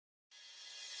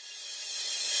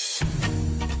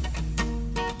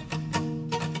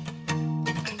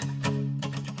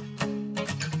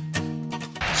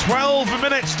12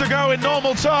 minutes to go in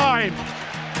normal time.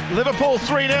 Liverpool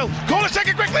 3-0. Corner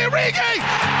taken quickly, Origi!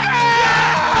 Yeah!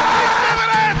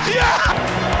 Yeah!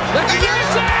 The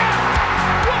USA!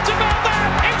 What about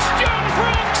that? It's John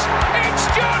Brooks! It's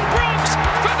John Brooks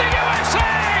for the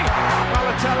USA!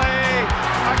 Balotelli,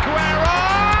 Aguero!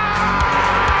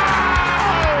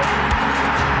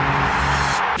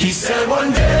 He said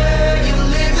one day you'll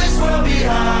leave this world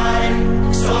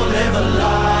behind, so live a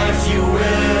life you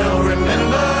will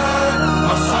remember.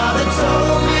 My father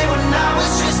told me when I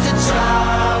was just a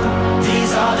child,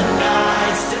 these are the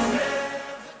nights that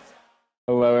never...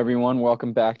 Hello, everyone.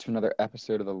 Welcome back to another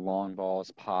episode of the Long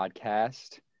Balls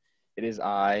podcast. It is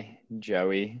I,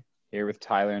 Joey, here with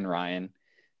Tyler and Ryan,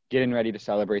 getting ready to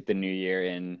celebrate the new year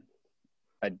in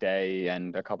a day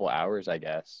and a couple hours, I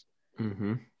guess.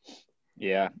 Mm-hmm.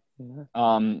 Yeah.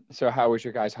 So how was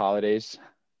your guys' holidays,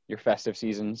 your festive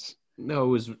seasons?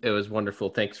 No, it was wonderful.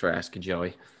 Thanks for asking,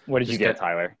 Joey. What did you get,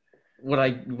 Tyler? What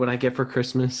I get for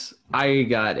Christmas? I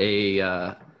got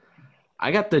the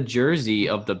jersey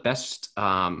of the best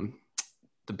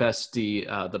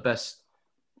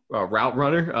route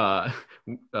runner,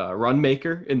 run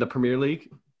maker in the Premier League,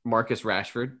 Marcus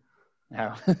Rashford.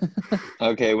 Oh.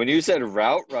 Okay, when you said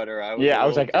route runner, I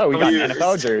was like, oh, we got an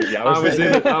NFL jersey. I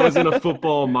was in a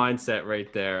football mindset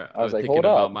right there. I was like, thinking hold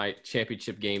up. about my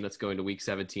championship game that's going to week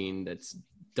 17. That's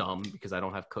dumb because I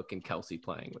don't have Cook and Kelsey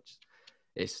playing, which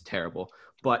is terrible.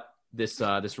 But this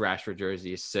Rashford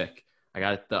jersey is sick. I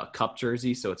got the cup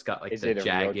jersey, so it's got like is the it a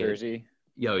jagged real jersey?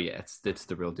 Yo, yeah, it's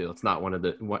the real deal. It's not one of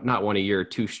your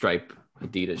two-stripe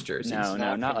Adidas jerseys.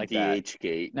 No, not like that.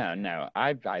 DHgate. No.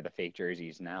 I buy the fake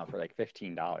jerseys now for like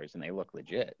 $15, and they look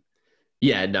legit.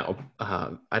 Yeah, no.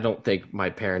 I don't think my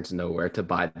parents know where to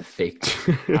buy the fake.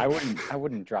 I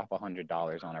wouldn't drop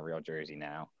 $100 on a real jersey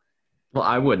now. Well,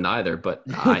 I wouldn't either, but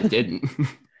I didn't.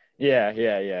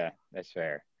 Yeah. That's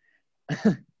fair.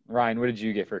 Ryan, what did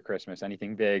you get for Christmas?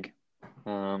 Anything big?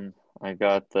 I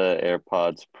got the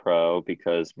AirPods Pro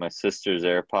because my sister's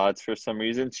AirPods, for some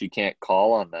reason, she can't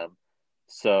call on them.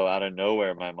 So out of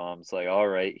nowhere, my mom's like, all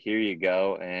right, here you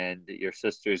go. And your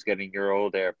sister's getting your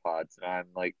old AirPods. And I'm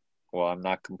like, well, I'm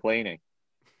not complaining.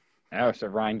 Oh, so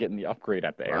Ryan getting the upgrade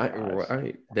at the AirPods.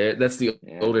 Right. That's the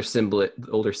older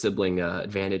sibling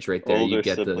advantage right there. Older You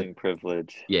get sibling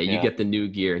privilege. You get the new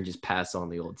gear and just pass on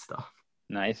the old stuff.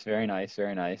 Nice, very nice,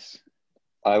 very nice.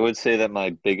 I would say that my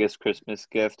biggest Christmas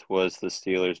gift was the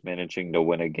Steelers managing to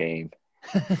win a game.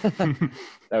 That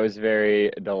was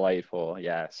very delightful,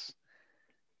 yes.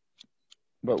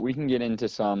 But we can get into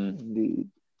some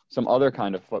other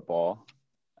kind of football,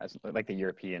 as like the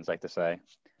Europeans like to say.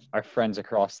 Our friends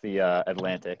across the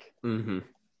Atlantic. Mm-hmm.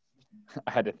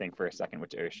 I had to think for a second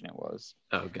which ocean it was.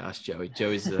 Oh gosh,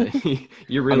 Joey's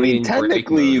you're really.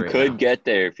 Technically, you right could now. get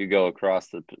there if you go across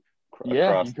the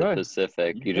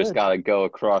Pacific. You just got to go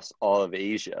across all of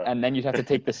Asia, and then you'd have to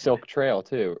take the Silk Trail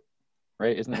too,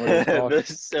 right? Isn't that what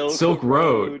it's called? The Silk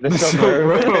Road. The Silk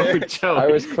Road. Joey. I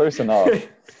was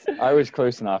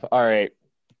close enough. All right,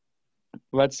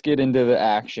 let's get into the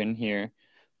action here.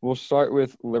 We'll start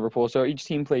with Liverpool. So each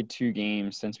team played 2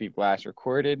 games since we last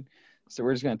recorded. So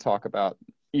we're just going to talk about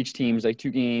each team's 2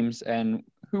 games and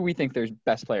who we think their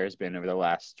best player has been over the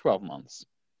last 12 months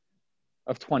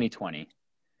of 2020.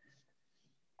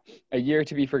 A year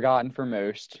to be forgotten for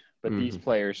most, but these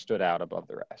players stood out above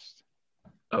the rest.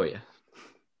 Oh, yeah.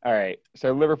 All right.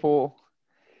 So Liverpool,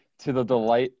 to the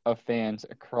delight of fans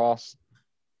across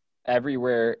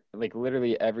everywhere, like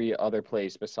literally every other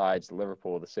place besides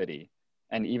Liverpool, the city,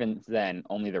 and even then,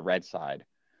 only the red side.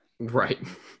 Right.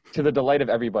 To the delight of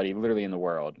everybody, literally in the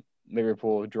world,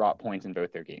 Liverpool dropped points in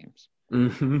both their games.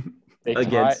 Mm-hmm.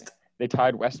 They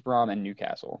tied West Brom and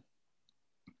Newcastle.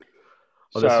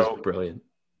 This is brilliant.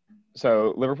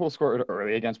 So Liverpool scored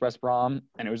early against West Brom,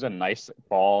 and it was a nice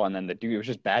ball, and then it was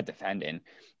just bad defending,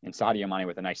 and Sadio Mane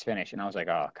with a nice finish, and I was like,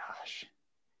 oh, gosh,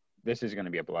 this is going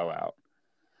to be a blowout.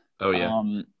 Oh, yeah.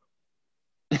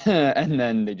 And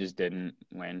then they just didn't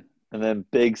win. and then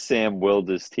Big Sam willed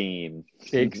his team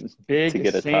Big to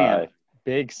get a Sam. tie.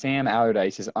 Big Sam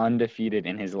Allardyce is undefeated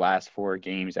in his last 4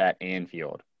 games at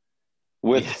Anfield.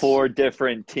 With Yes. 4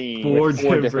 different teams. Four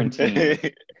Four different different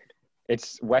teams.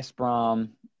 It's West Brom,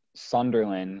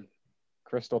 Sunderland,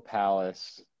 Crystal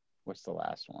Palace. What's the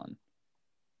last one?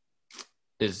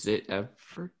 Is it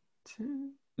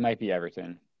Everton? Might be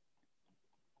Everton.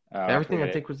 Everton,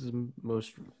 I think, was the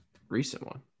most recent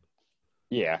one.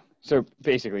 Yeah. So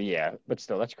basically, yeah. But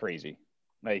still, that's crazy.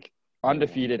 Like,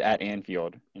 undefeated at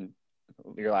Anfield in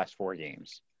your last 4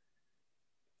 games.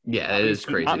 Yeah, it is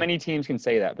crazy. Not many teams can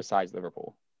say that besides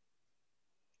Liverpool.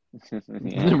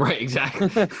 Yeah. Right, exactly.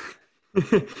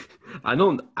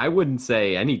 I wouldn't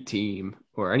say any team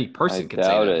or any person I can say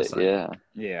doubt that. it. besides-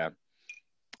 Yeah.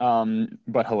 Yeah.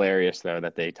 But hilarious though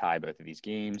that they tie both of these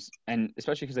games, and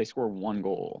especially because they score one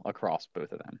goal across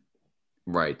both of them.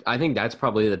 Right. I think that's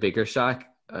probably the bigger shock.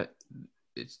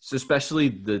 It's especially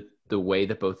the way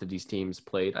that both of these teams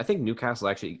played. I think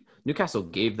Newcastle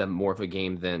gave them more of a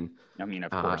game than I mean,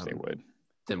 of course they would.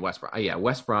 West Brom. Yeah,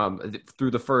 West Brom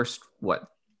through the first West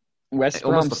almost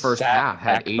Brom the first sat half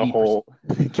had back the 80%. whole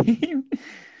game.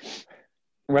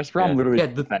 West Brom Yeah. literally Yeah,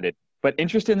 defended. But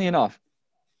interestingly enough,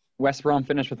 West Brom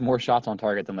finished with more shots on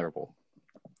target than Liverpool.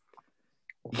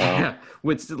 Yeah,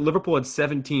 with Liverpool had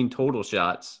 17 total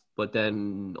shots, but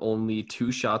then only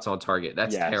 2 shots on target.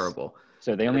 That's Yes. terrible.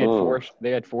 So they only had Oh. four.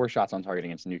 They had 4 shots on target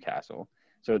against Newcastle.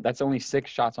 So that's only 6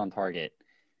 shots on target.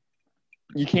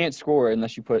 You can't score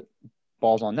unless you put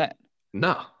balls on net.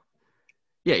 No.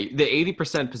 Yeah, the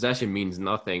 80% possession means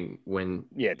nothing when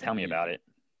Yeah, tell me about it.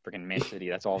 Freaking Man City.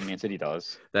 That's all Man City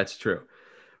does. that's true.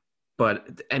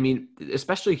 But I mean,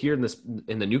 especially here in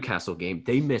the Newcastle game,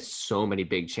 they missed so many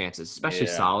big chances, especially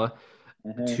Yeah. Salah.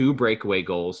 Mhm. 2 breakaway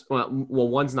goals. Well,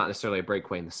 one's not necessarily a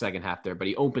breakaway in the second half there, but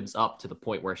he opens up to the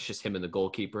point where it's just him and the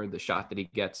goalkeeper. The shot that he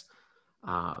gets,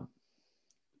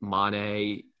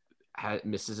 Mane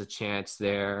misses a chance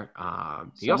there.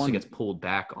 He also Someone- gets pulled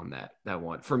back on that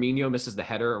one. Firmino misses the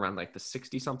header around like the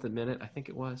 60-something minute, I think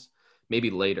it was, maybe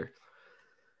later.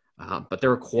 But there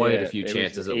were quite a few it was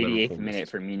chances the at 88th Liverpool. minute,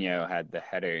 Firmino had the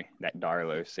header that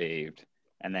Darlow saved.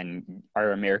 And then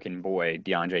our American boy,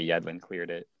 DeAndre Yedlin, cleared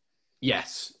it.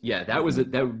 Yes, yeah, that was it.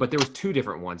 But there was 2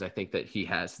 different ones I think that he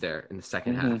has there in the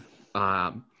second Mhm.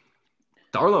 half.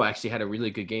 Darlow actually had a really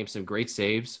good game, some great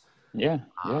saves. Yeah.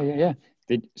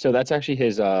 So that's actually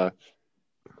his, I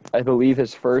believe,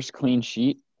 his first clean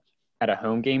sheet at a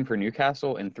home game for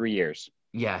Newcastle in 3 years.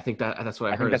 Yeah, I think that's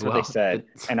what I I heard think that's as well. what they said.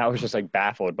 And I was just like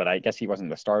baffled, but I guess he wasn't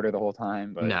the starter the whole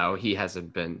time. But No, he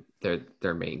hasn't been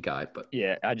their main guy, but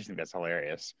yeah, I just think that's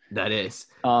hilarious. that is.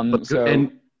 So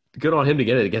Good on him to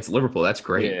get it against Liverpool. That's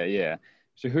great. yeah.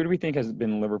 So who do we think has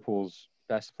been Liverpool's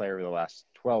best player over the last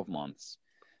 12 months?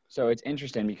 So it's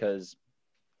interesting because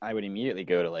I would immediately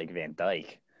go to like Van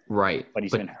Dijk, Right. but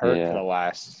he's been hurt Yeah. for the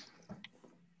last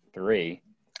 3.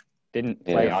 Didn't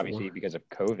play Yeah. obviously because of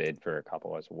COVID for a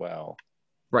couple as well.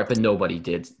 Right, but nobody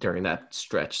did during that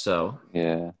stretch. So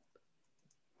Yeah.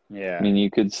 Yeah, I mean,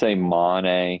 you could say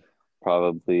Mane,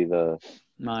 probably the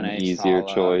Mane, easier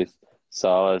Salah. choice.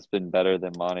 Salah's been better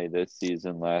than Mane this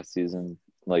season. Last season,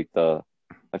 I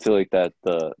feel like that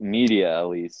the media at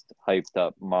least hyped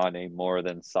up Mane more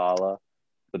than Salah,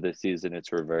 but this season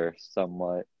it's reversed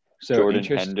somewhat. So Jordan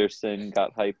Henderson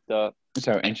got hyped up.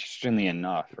 So interestingly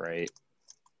enough, right?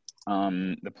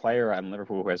 The player on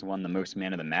Liverpool who has won the most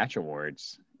Man of the Match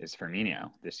awards is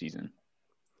Firmino this season.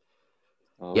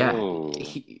 yeah, Oh.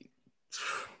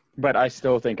 But I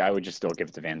still think I would just still give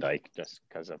it to Van Dijk just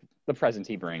because of the presence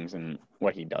he brings and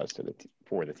what he does to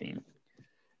for the team.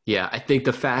 yeah. I think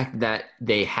the fact that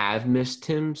they have missed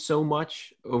him so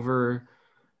much over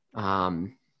the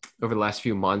last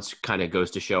few months kind of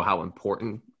goes to show how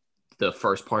important the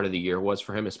first part of the year was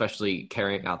for him, especially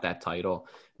carrying out that title,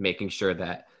 making sure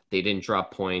that they didn't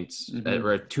drop points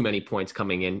or too many points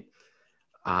coming in.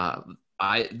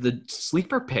 The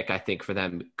sleeper pick, I think, for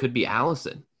them could be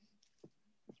Allison.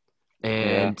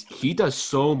 And he does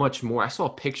so much more. I saw a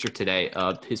picture today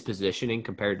of his positioning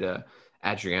compared to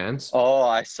Adrian's. Oh,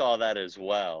 I saw that as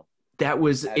well. It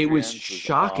was Adrian's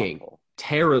shocking. awful.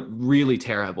 Really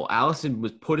terrible. Allison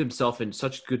put himself in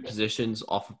such good positions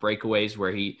off of breakaways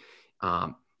where he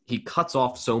cuts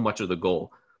off so much of the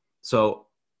goal. So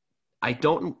I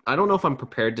don't know if I'm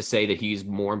prepared to say that he's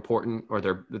more important or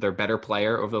they're better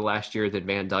player over the last year than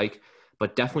Van Dijk,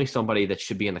 but definitely somebody that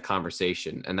should be in the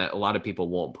conversation and that a lot of people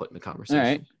won't put in the conversation. All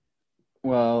right.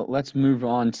 Well, let's move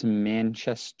on to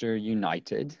Manchester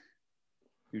United,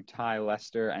 who tie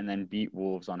Leicester and then beat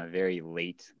Wolves on a very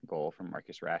late goal from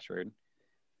Marcus Rashford.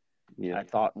 Yeah. I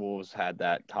thought Wolves had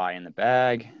that tie in the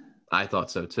bag, I thought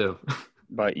so too.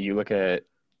 but you look at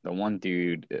the one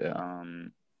dude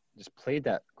just played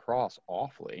that cross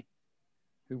awfully.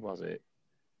 Who was it?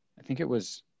 I think it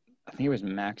was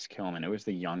Max Kilman. It was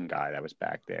the young guy that was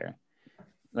back there.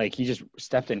 Like he just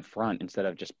stepped in front instead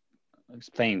of just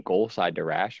playing goal side to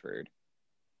Rashford.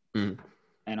 Mm.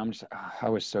 And I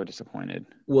was so disappointed.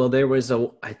 Well, there was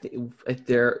I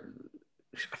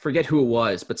forget who it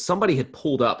was, but somebody had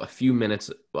pulled up a few minutes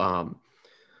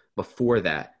before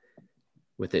that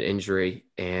with an injury,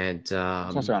 and It's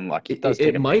also unlucky.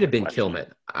 it might have been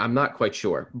Kilman. I'm not quite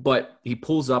sure, but he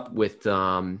pulls up with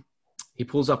something, and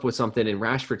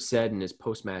Rashford said in his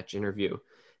post-match interview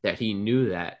that he knew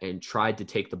that and tried to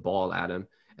take the ball at him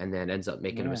and then ends up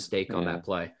making a mistake on Yeah. that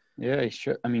play. Yeah, he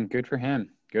should. I mean, good for him.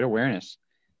 Good awareness.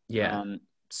 Yeah.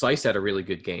 Seiss had a really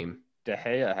good game. De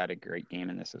Gea had a great game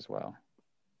in this as well.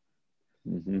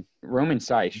 Mm-hmm. Roman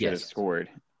Seiss should have Yes. scored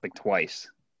like twice.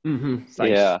 Mm-hmm. Seiss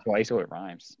Yeah. twice. Oh, it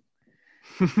rhymes.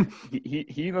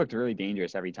 He looked really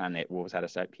dangerous every time that Wolves had a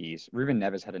set piece. Ruben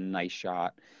Neves had a nice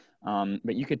shot,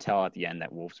 but you could tell at the end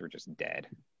that Wolves were just dead.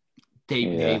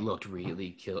 They looked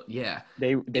really killed. Yeah.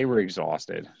 They were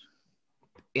exhausted.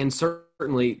 And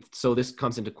certainly, so this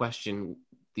comes into question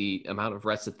the amount of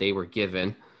rest that they were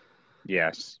given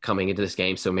Yes, coming into this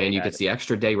game. So, Man, you had- gets the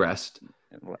extra day rest.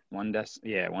 one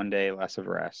day less of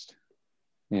rest.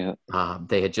 Yeah.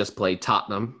 They had just played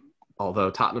Tottenham, although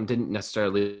Tottenham didn't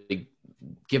necessarily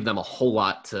give them a whole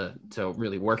lot to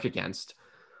really work against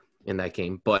in that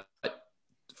game. But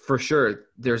for sure,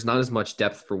 there's not as much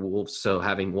depth for Wolves. So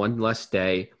having one less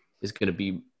day is going to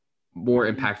be more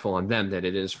impactful on them than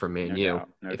it is for Man U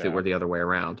if it were the other way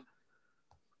around.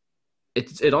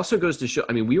 It also goes to show,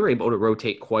 I mean, we were able to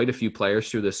rotate quite a few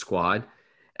players through this squad,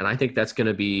 and I think that's going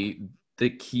to be the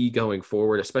key going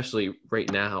forward, especially right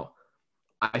now.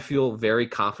 I feel very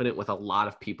confident with a lot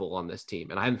of people on this team,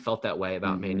 and I haven't felt that way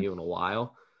about Man U in a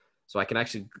while. So I can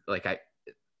actually,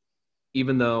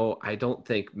 even though I don't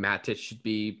think Matic should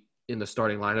be in the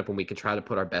starting lineup when we can try to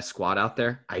put our best squad out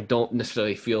there, I don't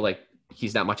necessarily feel like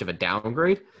he's that much of a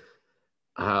downgrade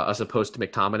as opposed to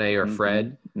McTominay or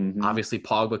Fred. Mm-hmm. Obviously,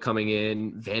 Pogba coming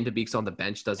in. Van de Beek's on the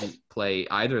bench, doesn't play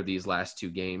either of these last two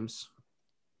games.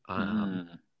 Free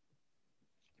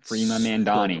my man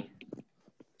Donnie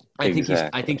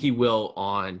I think he will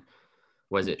on.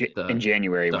 Was it in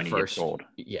January the when he first, gets sold?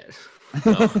 Yes.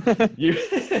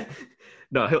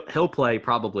 No, he'll play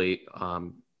probably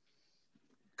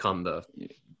come the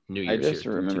New I Year's. just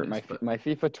remember my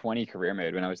FIFA 20 career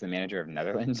mode when I was the manager of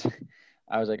Netherlands.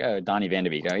 I was like, oh, Donny Van de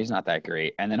Beek, oh, he's not that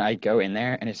great. And then I go in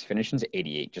there and his finishing's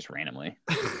 88 just randomly.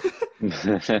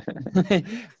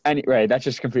 And right, that's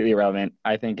just completely irrelevant.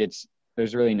 I think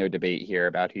there's really no debate here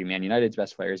about who Man United's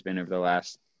best player has been over the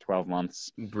last 12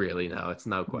 months. Really, no, it's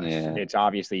no question. Yeah. It's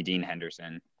obviously Dean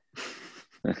Henderson.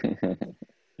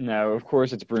 No, of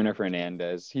course it's Bruno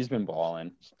Fernandes. He's been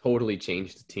balling. Totally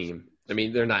changed the team. I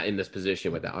mean, they're not in this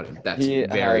position without him. That's He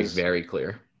very, has- very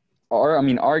clear.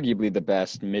 Arguably the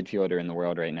best midfielder in the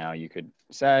world right now, you could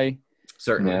say.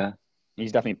 Certainly. Yeah.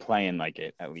 He's definitely playing like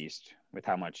it, at least, with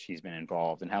how much he's been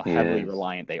involved and how He heavily is.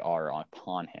 reliant they are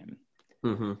upon him.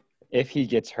 Mm-hmm. If he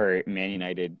gets hurt, Man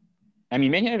United are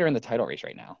in the title race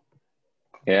right now.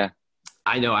 Yeah.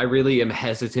 I know. I really am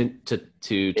hesitant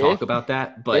to talk about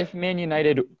that, but if Man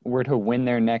United were to win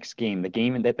their next game, the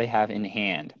game that they have in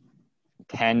hand,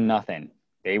 10-0,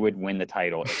 they would win the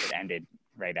title if it ended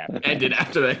right after. ended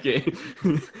after that game.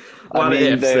 A I lot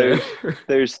mean, of ifs there.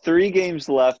 There's 3 games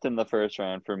left in the first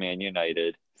round for Man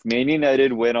United. If Man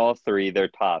United win all 3, they're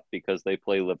top because they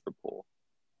play Liverpool.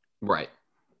 Right.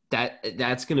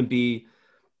 That's going to be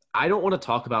 – I don't want to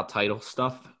talk about title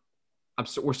stuff.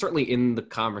 We're certainly in the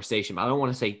conversation, but I don't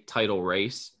want to say title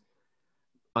race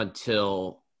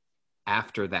until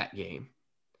after that game.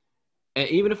 And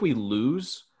even if we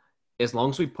lose, as long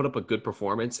as we put up a good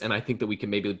performance, and I think that we can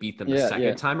maybe beat them the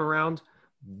second time around,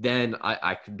 then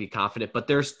I could be confident. But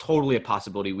there's totally a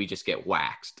possibility we just get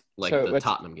waxed, like the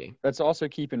Tottenham game. Let's also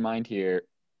keep in mind here,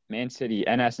 Man City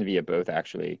and Aston Villa both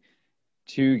actually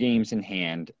 2 games in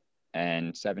hand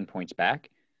and 7 points back.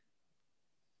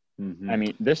 Mm-hmm. I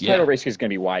mean, this title race is going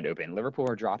to be wide open. Liverpool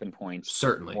are dropping points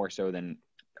Certainly. more so than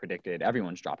predicted.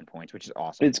 Everyone's dropping points, which is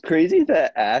awesome. It's crazy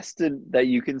that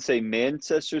you can say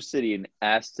Manchester City and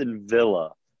Aston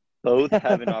Villa both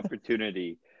have an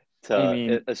opportunity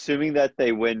to, assuming that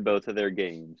they win both of their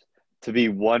games, to be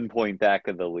 1 point back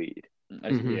of the lead.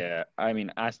 Mhm. Yeah, I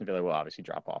mean, Aston Villa will obviously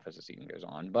drop off as the season goes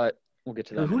on, but we'll get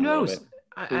to that. Who in a little knows? bit.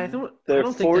 I don't think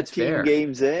that's 14 fair.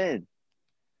 games in.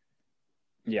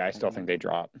 Yeah, I still think they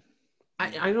drop.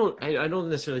 I don't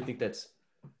necessarily think that's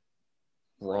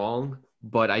wrong,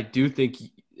 but I do think,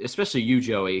 especially you,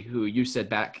 Joey, who you said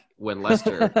back when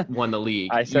Leicester won the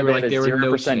league, I said you were they like had there a were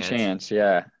no 0% chance.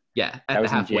 Yeah, Yeah, at that the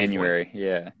was in halfway January. point.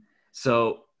 Yeah.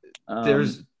 So Um,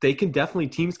 teams can definitely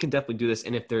do this,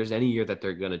 and if there's any year that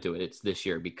they're going to do it, it's this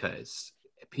year because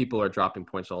people are dropping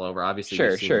points all over. Obviously, Sure,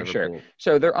 we've seen sure. Liverpool.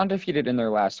 So they're undefeated in their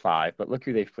last 5, but look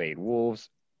who they've played. Wolves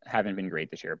haven't been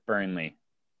great this year. Burnley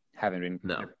haven't been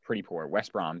they're pretty poor.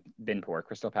 West Brom been poor.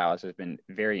 Crystal Palace has been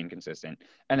very inconsistent.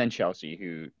 And then Chelsea,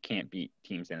 who can't beat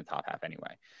teams in the top half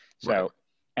anyway. So, Right.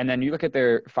 And then you look at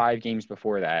their 5 games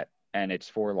before that, and it's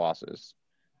 4 losses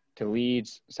to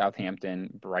Leeds, Southampton,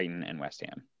 Brighton, and West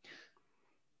Ham.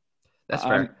 That's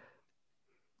fair.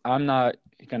 I'm not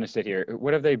going to sit here.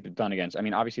 What have they done against? I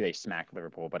mean, obviously they smacked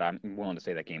Liverpool, but I'm willing to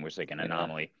say that game was like an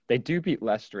anomaly. They do beat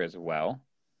Leicester as well.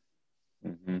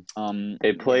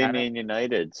 They play haven't- Man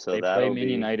United, so They play that'll Man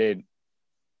be United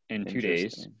in 2 days.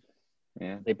 interesting.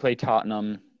 Yeah. They play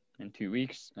Tottenham in 2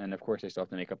 weeks, and of course they still have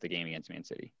to make up the game against Man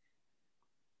City.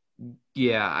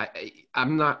 Yeah,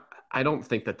 I'm not. I don't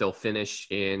think that they'll finish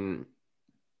in.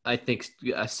 I think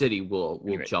a City will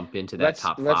Anyway, jump into that let's-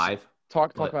 top let's- 5.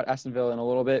 Talk But- about Aston Villa in a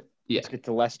little bit. Yeah. Let's get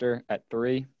to Leicester at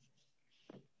 3.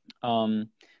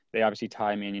 They obviously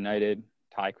tie Man United,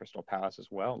 tie Crystal Palace as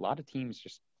well. A lot of teams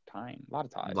just tying, a lot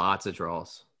of ties. Lots of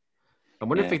draws. I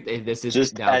wonder Yeah. if this is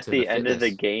Just down at to the end of the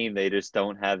fitness. game, they just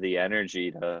don't have the energy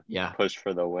to Yeah, push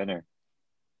for the winner.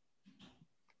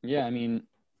 Yeah, I mean,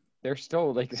 they're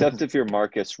still like Except if you're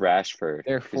Marcus Rashford.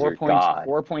 they're 'cause four you're points God.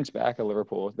 4 points back of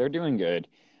Liverpool. They're doing good.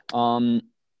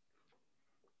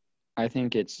 I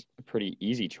think it's a pretty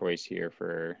easy choice here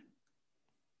for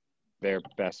their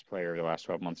best player of the last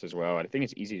 12 months as well. I think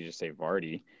it's easy to just say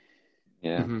Vardy.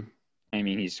 Yeah. Mhm. I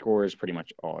mean, he scores pretty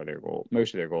much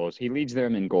most of their goals. He leads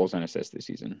them in goals and assists this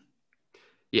season.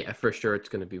 Yeah, for sure. It's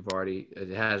going to be Vardy. It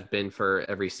has been for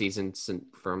every season since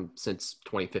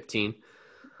 2015.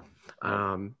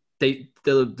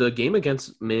 The game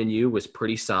against Man U was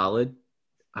pretty solid.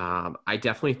 I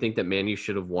definitely think that Man U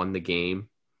should have won the game,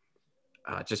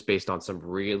 just based on some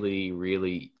really,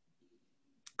 really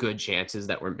good chances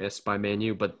that were missed by Man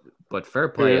U. But fair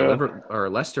play, Yeah.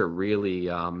 Leicester really.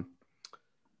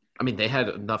 I mean, they had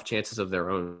enough chances of their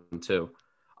own too.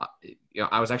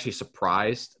 I was actually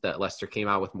surprised that Leicester came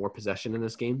out with more possession in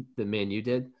this game than Man U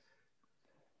did,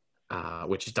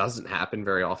 which doesn't happen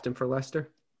very often for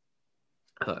Leicester,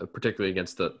 particularly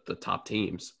against the top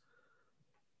teams.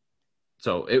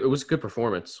 So it was a good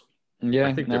performance. Yeah,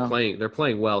 I think they're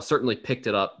playing well. Certainly picked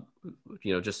it up,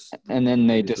 just and then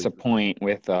they obviously- disappoint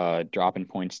with dropping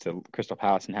points to Crystal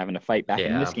Palace and having to fight back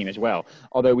in this Yeah. game as well.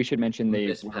 Although we should mention they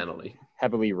missed penalty.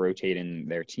 heavily rotating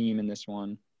their team in this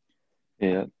one.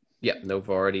 Yeah. Yeah, no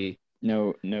Vardy.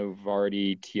 No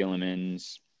Vardy,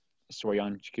 Tielemans,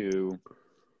 Soyuncu.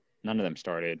 None of them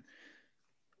started.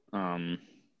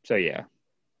 So yeah,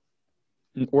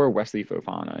 or Wesley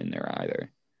Fofana in there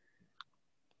either.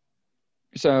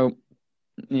 So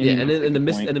Yeah, and then good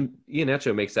point. and then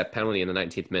Iheanacho makes that penalty in the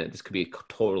 19th minute. This could be a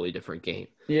totally different game.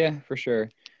 Yeah, for sure.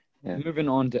 Yeah. Moving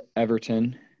on to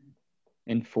Everton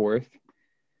in 4th.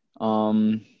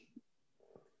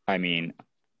 I mean,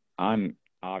 I'm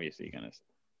obviously going to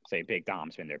say Big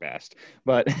Dom's been their best.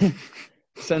 But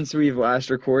since we've last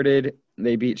recorded,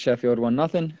 they beat Sheffield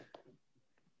 1-0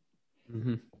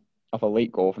 Mm-hmm. off a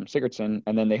late goal from Sigurdsson.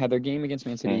 And then they had their game against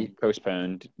Man City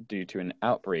postponed due to an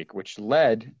outbreak, which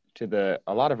led to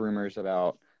a lot of rumors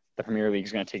about the Premier League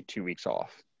is going to take 2 weeks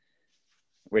off,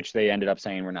 which they ended up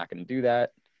saying we're not going to do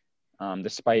that.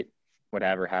 Despite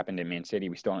whatever happened in Man City,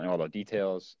 we still don't know all the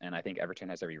details. And I think Everton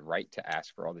has every right to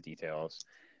ask for all the details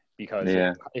because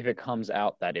if it comes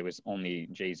out that it was only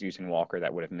Jesus and Walker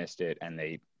that would have missed it and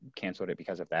they canceled it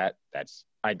because of that,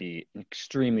 I'd be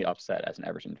extremely upset as an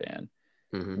Everton fan.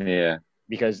 Mm-hmm. Yeah.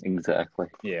 Because, Exactly.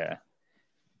 yeah.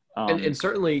 And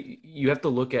certainly you have to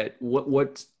look at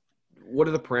what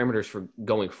are the parameters for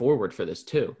going forward for this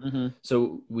too. Mm-hmm.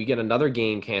 So we get another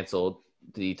game canceled,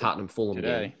 the Tottenham Fulham game.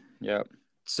 Today. Yep.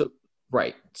 So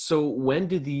right. So when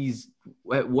do these?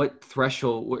 At what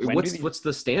threshold? What's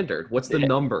the standard? What's the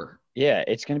number? Yeah,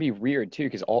 it's going to be weird too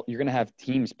because you're going to have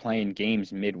teams playing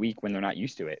games midweek when they're not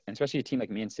used to it, and especially a team like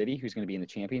Man City who's going to be in the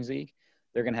Champions League.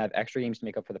 They're going to have extra games to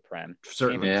make up for the Prem,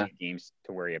 Certainly, Champions League games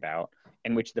to worry about,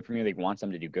 in which the Premier League wants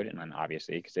them to do good in them,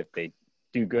 obviously, because if they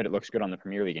do good, it looks good on the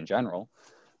Premier League in general.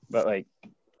 But like,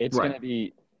 it's Right. going to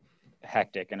be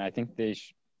hectic, and I think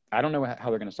I don't know how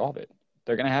they're going to solve it.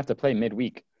 They're going to have to play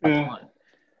midweek a ton.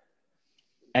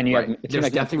 And you Right. have a team There's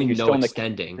like Man City definitely who's no still in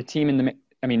extending. the team in the.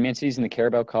 I mean, Man City's in the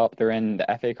Carabao Cup. They're in the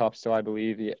FA Cup still, I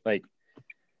believe. Like,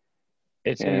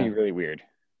 it's going to be really weird.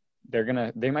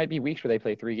 They might be weeks where they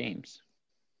play 3 games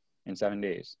in 7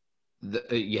 days.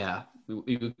 Yeah,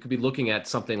 we could be looking at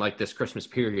something like this Christmas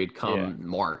period come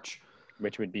March,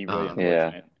 Which would be really Yeah.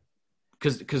 unfortunate.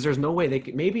 because there's no way they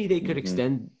could. Maybe they could Mhm.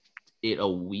 extend it a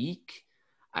week.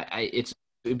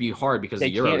 It'd be hard because They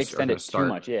the Euros can't are extend going it to start. too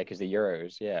much, because the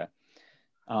Euros, yeah.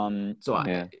 So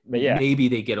Yeah. But yeah, maybe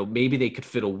they could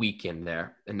fit a week in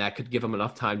there, and that could give them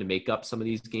enough time to make up some of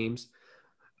these games.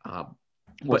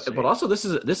 we'll see. But also this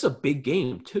is a big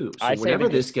game too. So I say whenever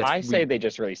they this just, gets, I say they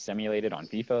just really simulate it on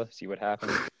FIFA, see what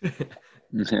happens.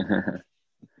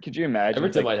 Could you imagine?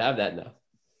 Everton might have that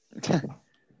now.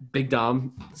 Big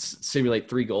Dom simulate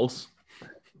 3 goals.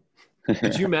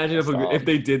 Could you imagine if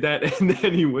they did that and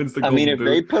then he wins the I Golden mean, if Boot?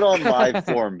 they put on live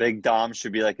form, Big Dom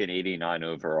should be like an 89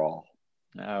 overall.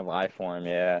 Live form,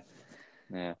 yeah.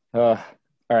 Yeah. All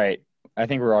right. I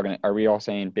think we're all gonna. Are we all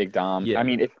saying Big Dom? Yeah. I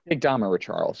mean, it's Big Dom or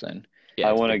Richarlison. Yeah,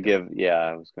 I it's want to Big Dom.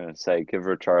 I was going to say, give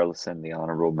Richarlison the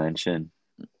honorable mention.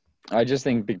 I just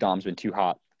think Big Dom's been too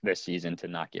hot this season to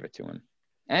not give it to him.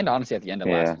 And honestly, at the end of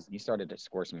last season, he started to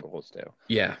score some goals too.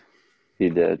 Yeah. He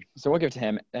did. So we'll give it to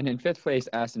him. And in fifth place,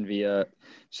 Aston Villa.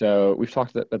 So we've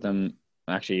talked about them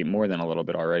actually more than a little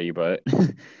bit already, but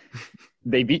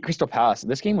they beat Crystal Palace.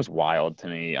 This game was wild to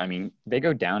me. I mean, they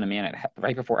go down a man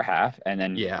right before half and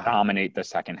then dominate the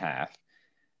second half,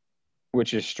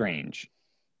 which is strange.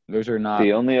 Those are not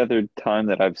the only other time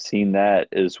that I've seen that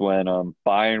is when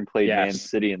Bayern played Man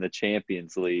City in the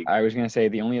Champions League. I was going to say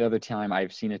the only other time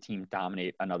I've seen a team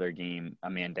dominate another game, a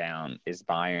man down, is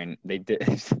Bayern.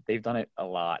 They've done it a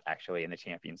lot actually in the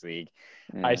Champions League.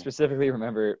 Yeah. I specifically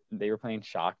remember they were playing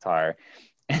Shakhtar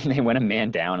and they went a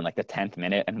man down in like the 10th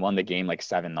minute and won the game like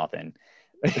 7-0.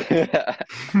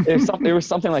 It was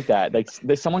something like that. Like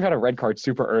someone got a red card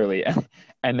super early,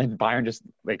 and then Bayern just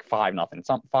like 5-0,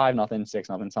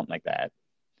 6-0, something like that.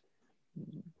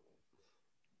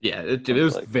 Yeah, it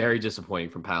was very disappointing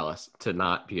from Palace to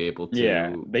not be able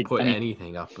to put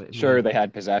anything up. Sure, they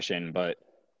had possession, but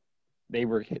they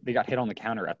got hit on the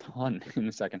counter a ton in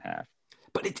the second half.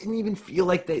 But it didn't even feel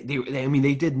like they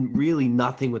did really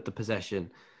nothing with the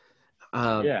possession.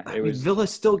 Villa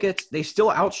still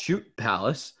outshoot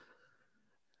Palace.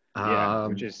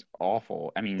 Which is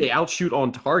awful. I mean, they outshoot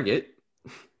on target.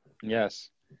 Yes.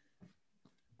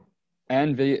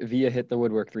 And Villa hit the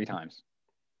woodwork 3 times.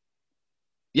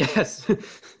 Yes.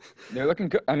 They're looking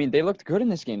good. I mean, they looked good in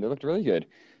this game. They looked really good.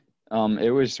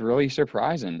 It was really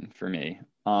surprising for me.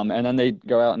 And then they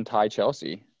go out and tie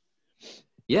Chelsea.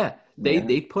 Yeah.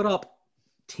 They put up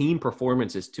team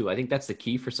performances too. I think that's the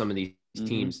key for some of these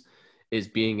teams. Is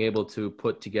being able to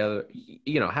put together,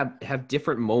 have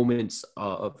different moments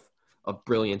of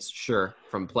brilliance, sure,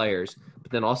 from players,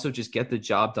 but then also just get the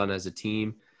job done as a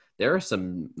team. There are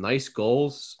some nice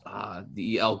goals.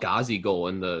 The El Ghazi goal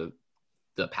in the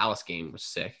Palace game was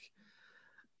sick.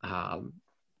 And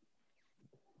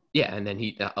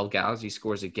then El Ghazi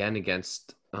scores again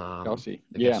against Chelsea.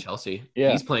 Chelsea.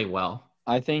 Yeah. He's playing well.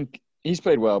 I think he's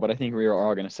played well, but I think we are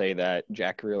all going to say that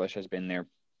Jack Grealish has been their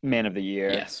man of the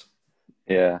year. Yes.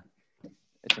 Yeah.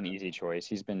 It's an easy choice.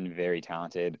 He's been very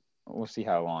talented. We'll see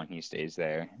how long he stays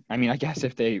there. I mean, I guess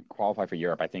if they qualify for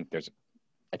Europe, I think there's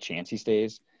a chance he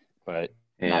stays, but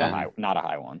not a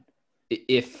high one.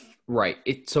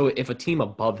 So if a team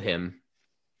above him,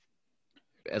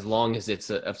 as long as it's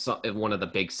one of the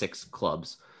big 6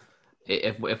 clubs,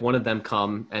 if one of them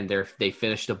come and they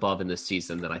finished above in this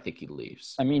season, then I think he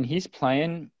leaves. I mean, he's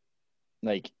playing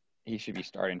like he should be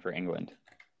starting for England.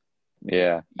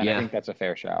 Yeah. And I think that's a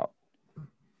fair shout.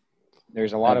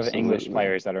 There's a lot of English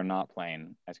players that are not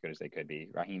playing as good as they could be.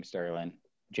 Raheem Sterling,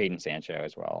 Jadon Sancho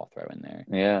as well, I'll throw in there.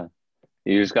 Yeah.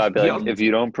 You just got to be like, if you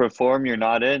don't perform, you're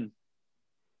not in.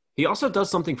 He also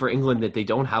does something for England that they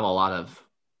don't have a lot of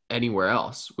anywhere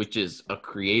else, which is a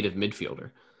creative midfielder.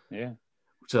 Yeah.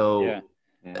 So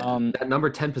that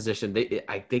number 10 position,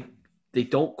 I think they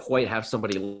don't quite have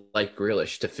somebody like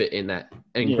Grealish to fit in that.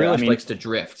 And Grealish likes to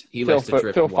drift. He likes to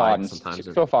drift wide sometimes.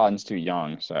 Phil Foden's too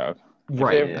young, so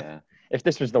if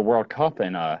this was the World Cup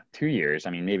in 2 years, I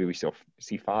mean, maybe we still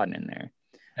see Foden in there.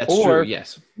 That's true.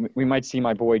 Yes, we might see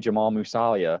my boy Jamal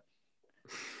Musiala,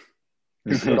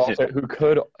 who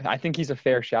could. I think he's a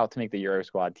fair shout to make the Euro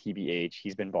squad. TBH,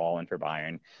 he's been balling for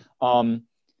Bayern,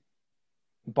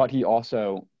 but he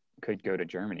also could go to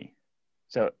Germany.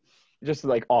 So. Just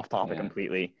like off topic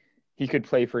completely, he could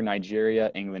play for Nigeria,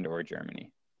 England, or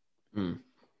Germany.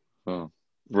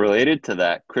 Related to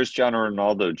that, Cristiano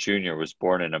Ronaldo Jr. was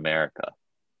born in America.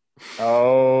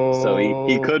 Oh. So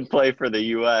he could play for the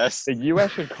U.S. The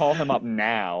U.S. should call him up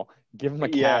now. Give him a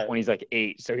cap when he's like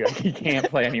 8 so he can't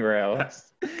play anywhere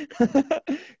else.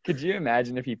 Could you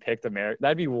imagine if he picked America?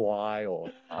 That'd be wild.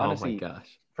 Honestly, oh, my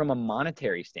gosh. From a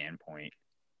monetary standpoint.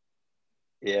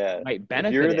 Yeah. Might benefit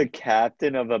if you're the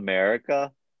captain of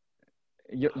America.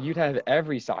 You'd have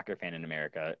every soccer fan in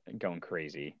America going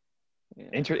crazy. Yeah.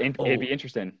 It'd be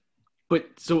interesting. But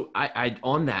so I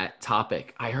on that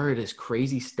topic, I heard this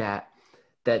crazy stat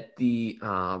that the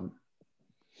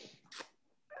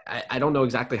I don't know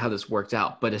exactly how this worked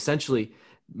out, but essentially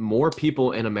more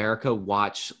people in America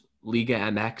watch Liga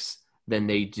MX than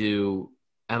they do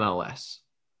MLS.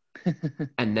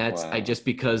 And that's just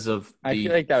because of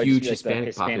the huge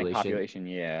Hispanic population.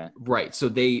 Yeah. Right. So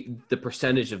the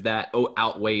percentage of that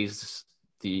outweighs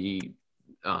the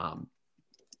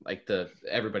like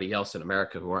everybody else in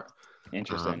America who aren't.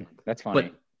 Interesting. That's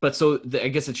funny. But so I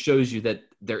guess it shows you that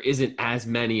there isn't as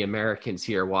many Americans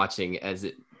here watching as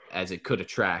it could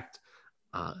attract.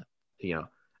 You know,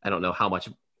 I don't know how much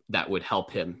that would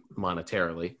help him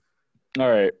monetarily. All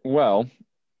right. Well,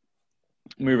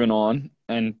 moving on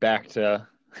and back to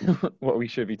what we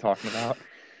should be talking about.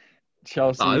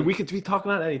 Chelsea. We could be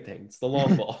talking about anything. It's the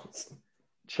long balls.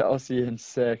 Chelsea in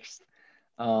 6th.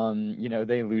 You know,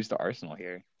 they lose to Arsenal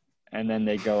here, and then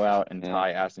they go out and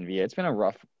tie Aston Villa. It's been a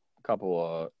rough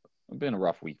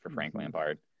week for Frank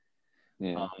Lampard.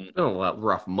 Yeah. It's been a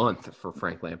rough month for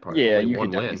Frank Lampard. Yeah, Only you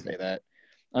one can definitely say that.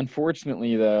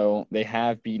 Unfortunately, though, they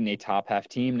have beaten a top half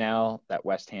team now. That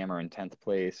West Ham are in 10th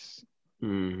place.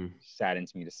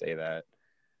 Saddens me to say that.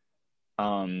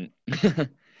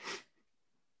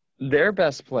 Their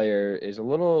best player is a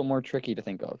little more tricky to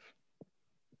think of.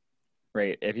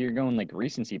 Right. If you're going like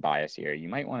recency bias here, you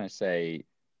might want to say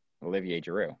Olivier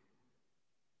Giroud.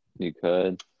 You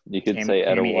could say Tammy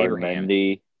Edouard Abraham.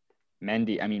 Mendy.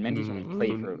 Mendy's only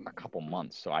played for a couple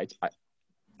months, so I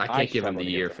can't give him struggle the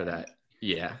to year get for that. that.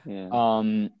 Yeah.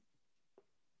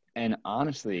 And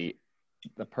honestly,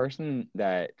 the person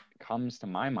that comes to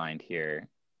my mind here,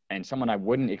 and someone I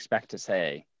wouldn't expect to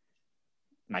say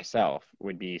myself,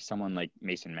 would be someone like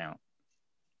Mason Mount.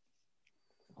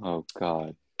 Oh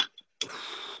God.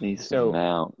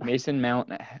 Mason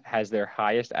Mount has their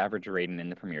highest average rating in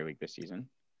the Premier League this season.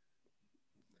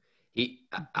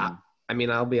 I mean,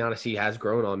 I'll be honest, he has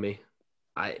grown on me.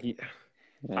 I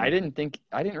didn't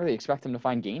really expect him to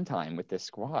find game time with this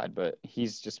squad, but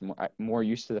he's just more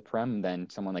used to the Prem than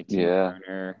someone like Timo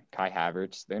Werner, Kai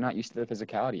Havertz. They're not used to the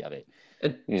physicality of it.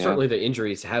 And certainly the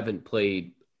injuries haven't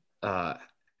played.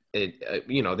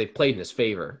 They've played in his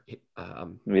favor.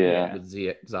 With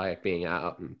Ziyech being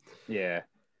out. And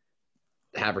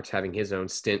Havertz having his own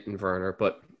stint in Werner,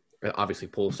 but obviously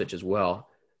Pulisic as well.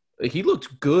 He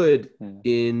looked good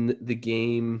in the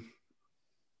game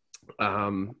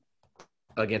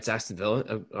against Aston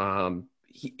Villa.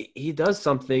 He does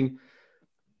something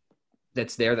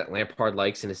that's there that Lampard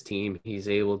likes in his team. He's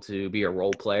able to be a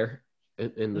role player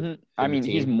in the team,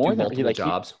 he's more than multiple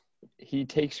jobs. He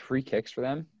takes free kicks for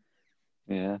them.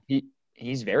 Yeah.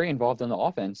 He's very involved in the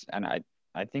offense, and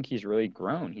I think he's really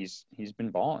grown. He's been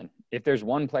balling. If there's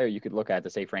one player you could look at to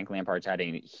say Frank Lampard's had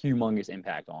a humongous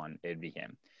impact on, it'd be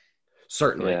him.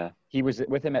 Certainly. Yeah. He was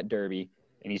with him at Derby,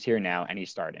 and he's here now, and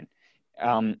he's starting.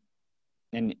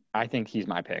 And I think he's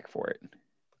my pick for it.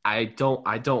 I don't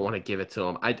want to give it to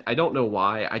him. I don't know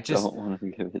why. I just don't want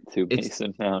to give it to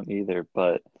Mason Mount either,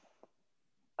 but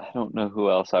I don't know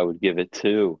who else I would give it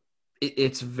to.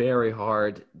 It's very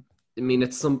hard. I mean,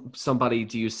 it's somebody.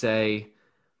 Do you say?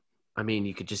 I mean,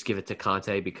 you could just give it to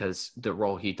Conte because the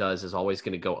role he does is always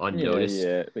going to go unnoticed.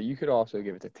 Yeah, but you could also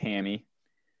give it to Tammy.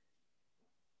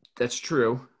 That's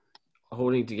true.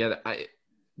 Holding together,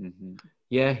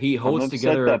 yeah, he holds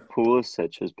together. That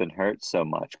Pulisic has been hurt so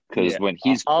much because when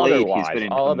he's played, he's been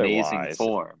in amazing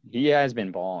form. He has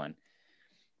been balling.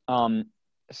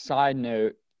 Side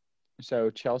note: so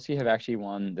Chelsea have actually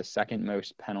won the second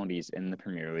most penalties in the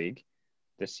Premier League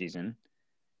this season,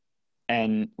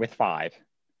 and with 5.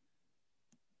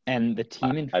 And the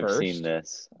team in first, I've seen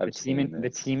this. The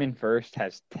team in first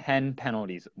has 10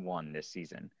 penalties won this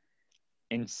season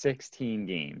in 16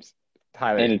 games.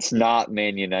 Tyler, and it's not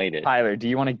Man United. Tyler, do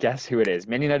you want to guess who it is?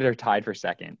 Man United are tied for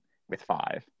second with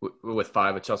 5. With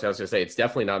 5 with Chelsea, I was going to say it's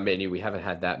definitely not Man U. We haven't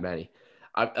had that many.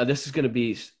 This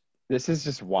is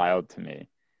just wild to me.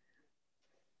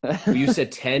 You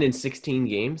said 10 in 16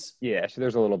 games? Yeah, so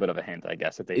there's a little bit of a hint, I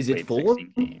guess, that they played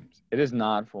 16 games. It is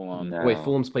not Fulham. No. Wait,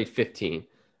 Fulham's played 15,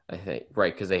 I think.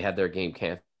 Right, because they had their game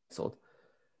canceled.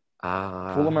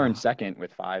 Fulham are in second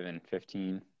with 5 and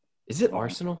 15. Is it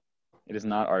Arsenal? It is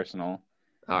not Arsenal.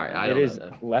 All right, it is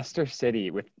Leicester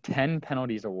City with 10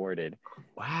 penalties awarded.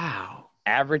 Wow.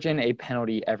 Averaging a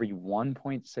penalty every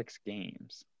 1.6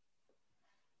 games.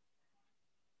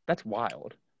 That's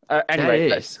wild. Anyway,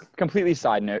 that's complete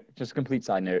side note,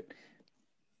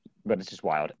 but it's just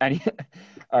wild.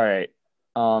 All right.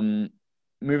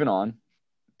 Moving on.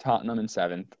 Tottenham in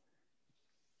 7th.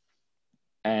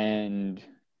 And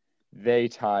they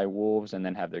tie Wolves and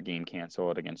then have their game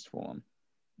canceled against Fulham.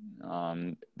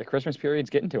 The Christmas period's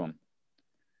getting to them.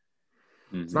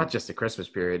 It's not just the Christmas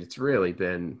period. It's really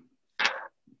been,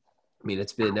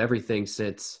 it's been everything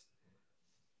since,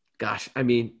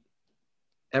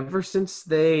 ever since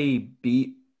they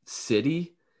beat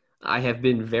City, I have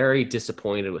been very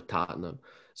disappointed with Tottenham.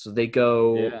 So they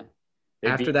go,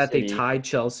 after that, they tied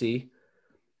Chelsea,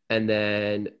 and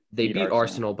then they beat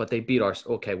Arsenal, but they beat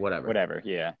Arsenal. Okay, whatever.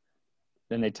 Yeah.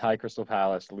 Then they tie Crystal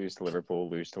Palace, lose to Liverpool,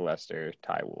 lose to Leicester,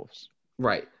 tie Wolves.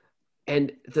 Right.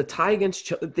 And the tie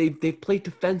against they've played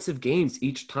defensive games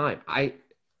each time.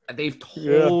 They've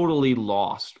totally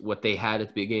lost what they had at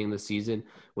the beginning of the season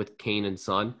with Kane and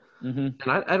Son. And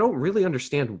I don't really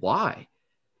understand why.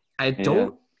 I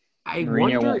Mourinho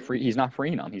wonder. won't he's not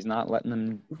freeing them. He's not letting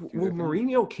them. Well,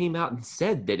 Mourinho came out and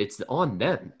said that it's on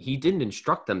them. He didn't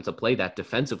instruct them to play that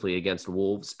defensively against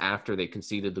Wolves after they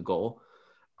conceded the goal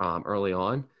early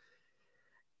on.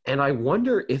 And I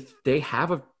wonder if they have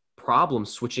a problem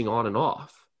switching on and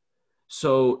off.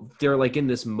 So they're like in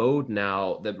this mode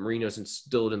now that Mourinho's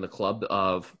instilled in the club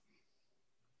of,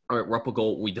 all right, we're up a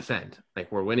goal, we defend.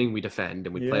 Like we're winning, we defend,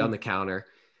 and we play on the counter.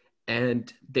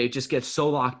 And they just get so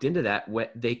locked into that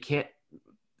they can't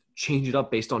change it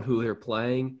up based on who they're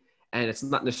playing. And it's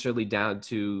not necessarily down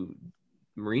to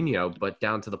Mourinho, but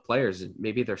down to the players. And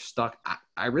maybe they're stuck.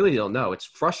 I really don't know. It's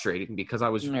frustrating because I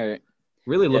was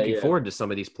really looking forward to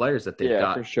some of these players that they've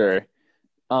got. Yeah, for sure.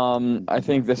 I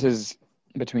think this is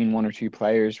between one or two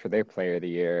players for their player of the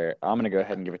year. I'm going to go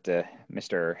ahead and give it to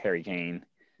Mr. Harry Kane.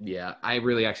 Yeah, I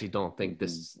really actually don't think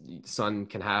this Son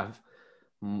can have –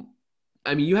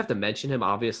 I mean, you have to mention him,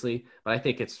 obviously, but I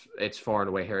think it's far and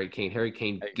away Harry Kane. Harry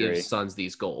Kane gives Sons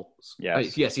these goals.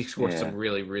 Yes. Yes, he scores some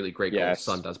really, really great goals.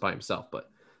 Son does by himself, but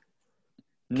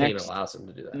Kane allows him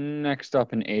to do that. Next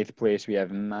up in 8th place, we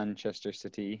have Manchester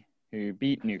City, who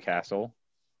beat Newcastle,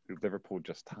 who Liverpool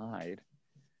just tied,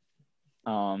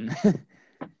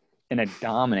 in a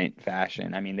dominant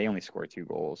fashion. I mean, they only scored 2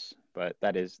 goals, but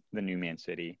that is the new Man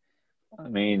City. I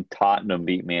mean, Tottenham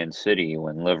beat Man City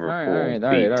when Liverpool beat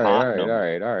Tottenham.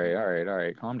 All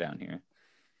right. Calm down here.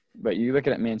 But you look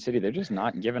at Man City, they're just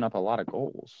not giving up a lot of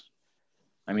goals.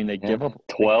 I mean, they give up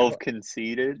 12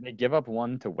 conceded. They give up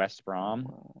 1 to West Brom,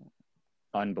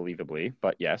 unbelievably.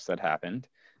 But yes, that happened.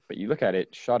 But you look at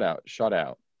it,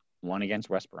 shutout. 1 against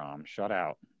West Brom,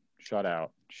 shutout.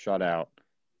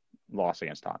 Loss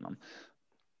against Tottenham.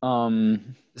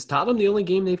 Is Tottenham the only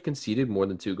game they've conceded more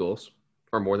than 2 goals?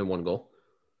 Or more than 1 goal?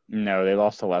 No, they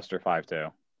lost to Leicester 5-2.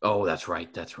 Oh, that's right.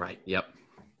 Yep.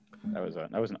 That was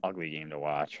an ugly game to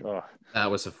watch. Oh.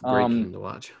 That was a great game to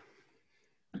watch.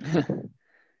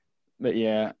 But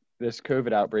yeah, this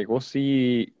COVID outbreak, we'll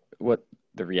see what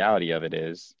the reality of it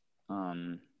is.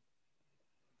 I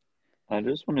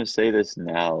just want to say this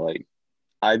now. Like,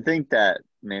 I think that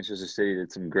Manchester City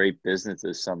did some great business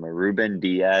this summer. Ruben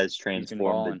Diaz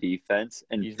transformed the defense,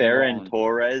 and Ferran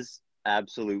Torres,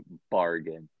 absolute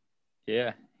bargain.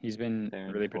 Yeah, he's been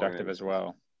really productive as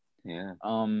well. Yeah.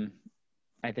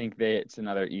 I think it's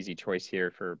another easy choice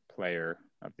here for player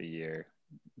of the year.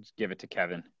 Just give it to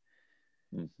Kevin.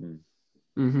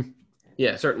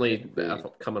 Yeah, certainly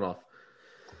coming off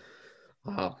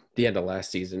the end of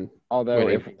last season.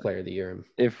 Although player of the year.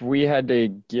 If we had to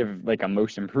give like a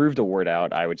most improved award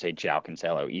out, I would say João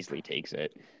Cancelo easily takes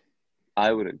it.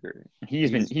 I would agree.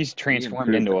 He's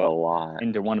transformed into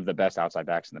one of the best outside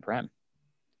backs in the Prem.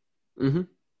 Playing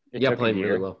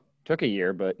really well. Took a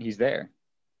year, but he's there.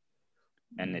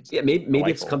 And it's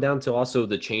maybe it's come down to also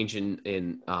the change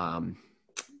in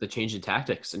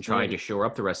tactics and trying to shore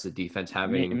up the rest of the defense.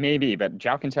 Maybe, but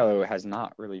João Cancelo has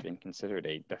not really been considered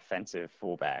a defensive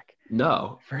fullback.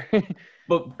 No,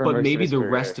 but maybe the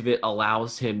rest of it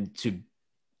allows him to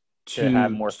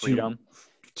have more freedom.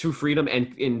 To freedom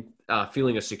and in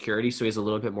feeling of security, so he has a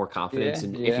little bit more confidence.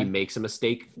 And if he makes a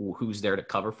mistake, who's there to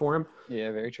cover for him?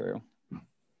 Yeah, very true.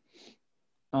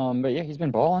 But yeah, he's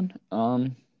been balling.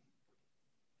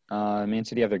 Man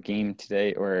City have their game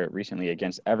today or recently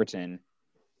against Everton.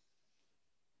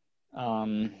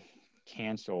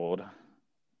 Canceled,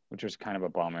 which was kind of a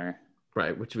bummer.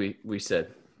 Right, which we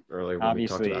said earlier when we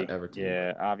talked about Everton.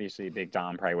 Yeah, obviously Big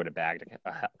Dom probably would have bagged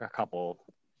a couple,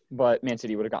 but Man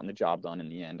City would have gotten the job done in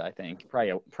the end, I think.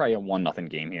 Probably a 1-0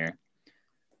 game here.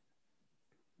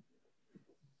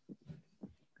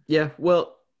 Yeah,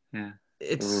 well,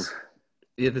 it's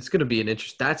going to be an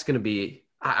interest. That's going to be.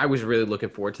 I was really looking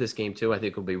forward to this game too. I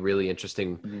think it'll be really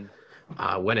interesting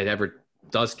when it ever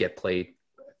does get played,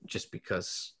 just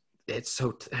because it's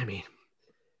so.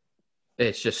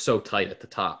 It's just so tight at the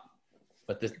top.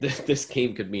 But this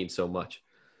game could mean so much.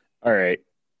 All right.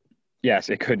 Yes,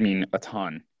 it could mean a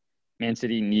ton. Man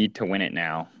City need to win it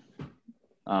now.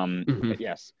 But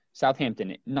yes,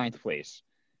 Southampton 9th place,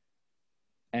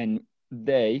 and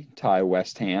they tie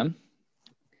West Ham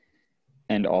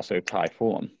and also tie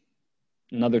Fulham.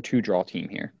 Another 2-draw team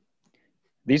here.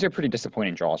 These are pretty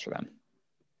disappointing draws for them.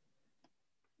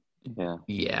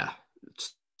 Yeah,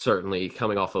 certainly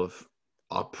coming off of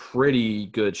a pretty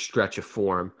good stretch of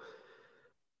form,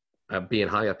 being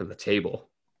high up in the table.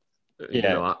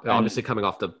 Obviously coming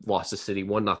off the loss to City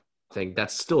 1-0,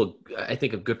 that's still, I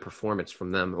think, a good performance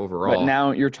from them overall. But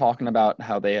now you're talking about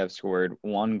how they have scored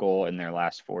 1 goal in their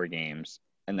last 4 games,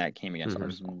 and that came against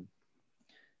Arsenal.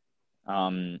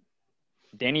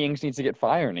 Danny Ings needs to get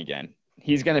firing again.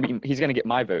 He's gonna get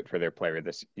my vote for their player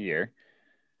this year.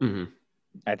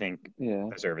 I think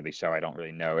deservedly so. I don't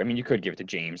really know. I mean, you could give it to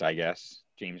James, I guess,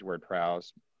 James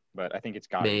Ward-Prowse, but I think it's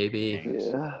got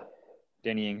maybe.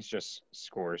 Danny Ings just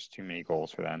scores too many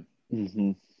goals for them.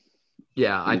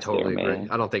 Yeah, I totally agree.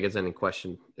 I don't think it's any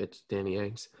question. It's Danny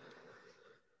Ings.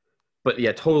 But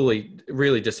yeah, totally,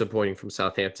 really disappointing from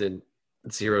Southampton.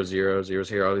 0-0,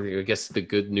 0-0. I guess the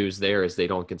good news there is they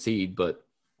don't concede, but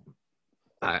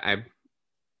I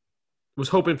was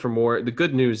hoping for more. The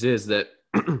good news is that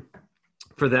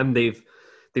for them, they've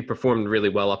performed really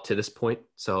well up to this point.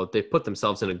 So they've put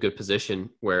themselves in a good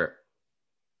position where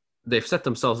they've set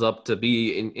themselves up to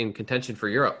be in contention for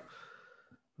Europe.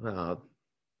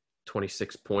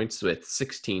 26 points with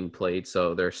 16 played.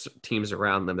 So there's teams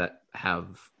around them that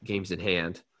have games in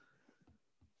hand.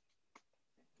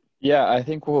 Yeah, I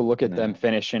think we'll look at them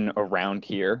finishing around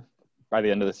here by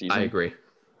the end of the season. I agree.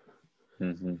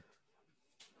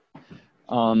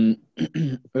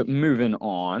 But moving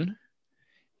on,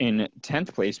 in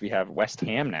 10th place we have West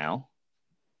Ham now,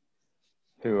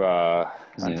 who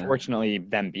unfortunately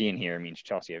them being here means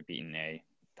Chelsea have beaten a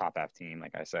top half team,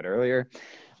 like I said earlier.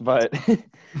 But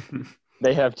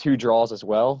they have 2 draws as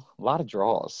well. A lot of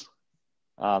draws.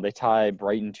 They tie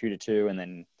Brighton 2-2 and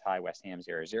then tie West Ham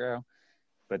 0-0.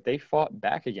 But they fought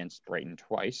back against Brighton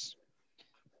twice.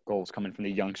 Goals coming from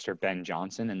the youngster Ben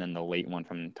Johnson and then the late one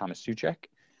from Thomas Suchek.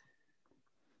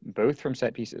 Both from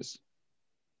set pieces.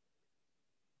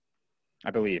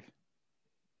 I believe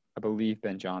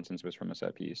Ben Johnson's was from a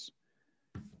set piece.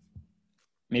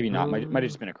 Maybe not. Might have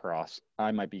just been a cross.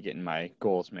 I might be getting my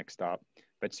goals mixed up.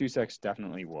 But Suchek's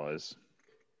definitely was.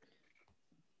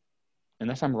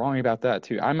 Unless I'm wrong about that,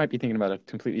 too. I might be thinking about a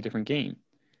completely different game.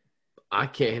 I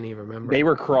can't even remember. They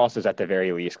were crosses at the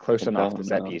very least, close enough to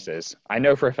set pieces. I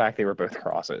know for a fact they were both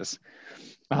crosses.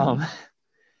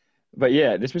 But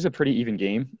yeah, this was a pretty even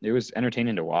game. It was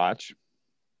entertaining to watch.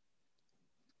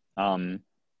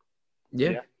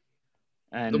 Yeah.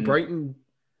 And the Brighton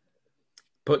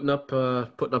putting up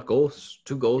goals,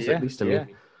 2 goals at least. I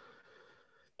mean,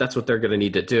 that's what they're going to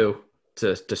need to do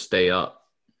to stay up.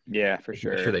 Yeah, for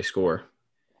sure. Make sure they score.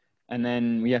 And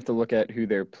then we have to look at who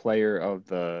their player of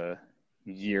the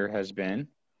year has been.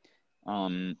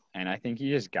 And I think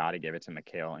you just got to give it to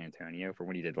Mikel Antonio for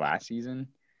what he did last season.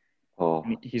 I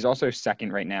mean, he's also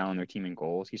second right now on their team in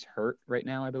goals. He's hurt right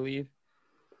now, I believe.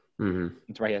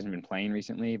 That's why he hasn't been playing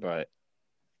recently, but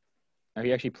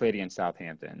he actually played against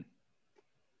Southampton.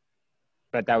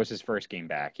 But that was his first game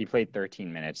back. He played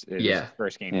 13 minutes. It was his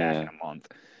first game back in a month.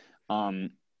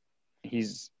 When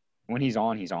he's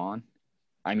on, he's on.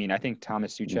 I mean, I think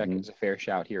Thomas Suchek is a fair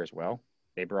shout here as well.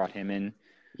 They brought him in.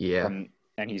 Yeah.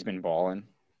 And he's been balling.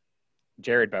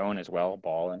 Jared Bowen as well,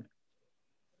 balling.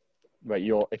 But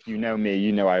if you know me,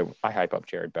 you know I hype up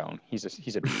Jared Bowen. He's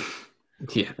a beast.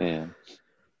 Yeah.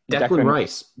 Declan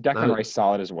Rice. Declan Rice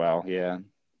solid as well, yeah.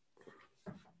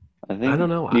 I don't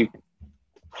know.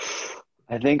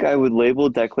 I think I would label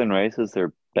Declan Rice as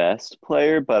their best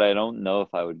player, but I don't know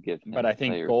if I would give him. But I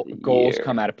think goals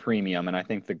come at a premium, and I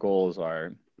think the goals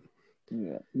are.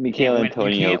 Yeah. Mikel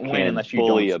Antonio can't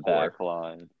bully a back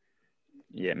line.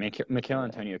 Yeah, Mikel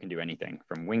Antonio can do anything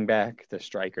from wing back to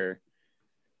striker.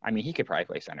 I mean, he could probably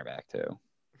play center back too.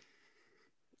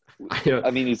 I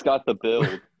mean, he's got the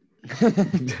build.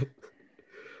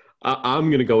 I'm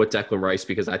going to go with Declan Rice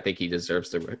because I think he deserves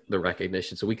the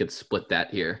recognition. So we could split that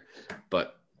here.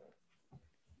 But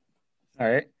all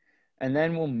right. And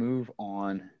then we'll move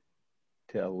on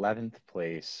to 11th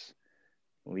place,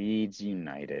 Leeds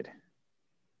United.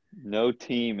 No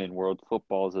team in world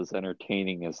football is as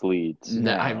entertaining as Leeds.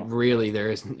 No. There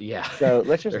isn't. Yeah. So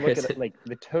let's just look at like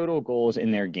the total goals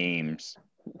in their games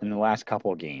in the last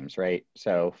couple of games, right?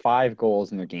 So 5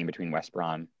 goals in their game between West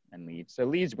Brom and Leeds. So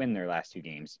Leeds win their last 2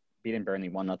 games, beating Burnley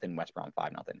 1-0, West Brom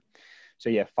 5-0. So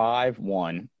you have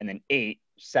 5-1, and then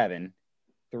 8-7,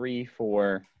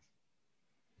 3-4,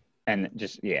 and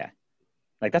just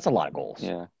like that's a lot of goals.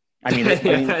 Yeah. I mean,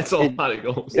 that's a lot of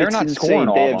goals. They're not scoring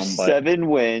all they of have them. But 7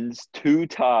 wins, 2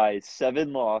 ties,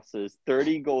 7 losses,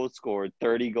 30 goals scored,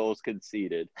 30 goals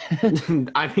conceded.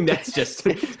 I mean, that's just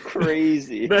It's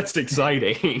crazy. That's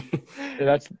exciting.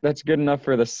 that's good enough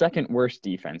for the second worst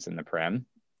defense in the Prem,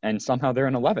 and somehow they're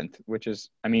in 11th, which is,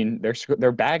 I mean,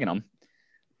 they're bagging them.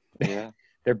 Yeah.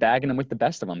 They're bagging them with the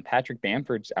best of them. Patrick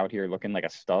Bamford's out here looking like a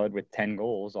stud with 10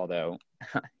 goals, although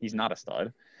he's not a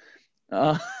stud.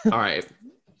 Uh, All right.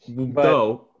 But-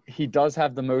 Though, he does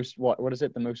have the most. What is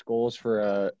it? The most goals for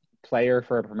a player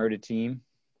for a promoted team,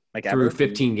 like through ever?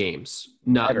 15 games.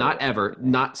 Not Ever. not ever.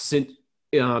 Not since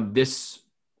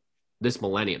this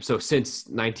millennium. So since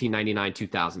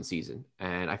 1999-2000 season.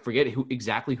 And I forget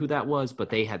exactly who that was, but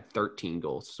they had 13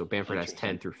 goals. So Bamford has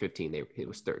 10 through 15. It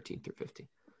was 13 through 15.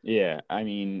 Yeah, I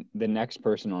mean, the next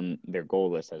person on their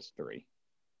goal list has 3.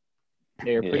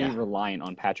 They're pretty Yeah. reliant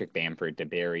on Patrick Bamford to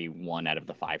bury 1 out of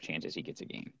the 5 chances he gets a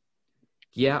game.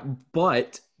 Yeah,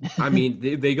 but I mean,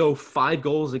 they go 5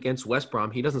 goals against West Brom.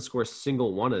 He doesn't score a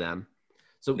single one of them.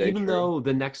 So Very even true. though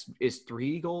the next is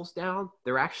 3 goals down,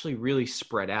 they're actually really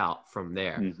spread out from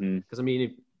there. Mm-hmm. Because I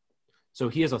mean, so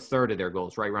he has a third of their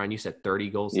goals, right, Ryan? You said 30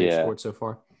 goals they've Yeah. scored so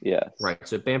far, Yes. right?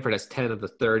 So Bamford has 10 of the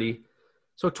 30.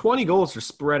 So 20 goals are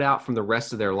spread out from the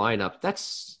rest of their lineup.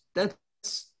 That's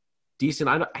decent.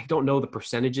 I don't know the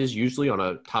percentages usually on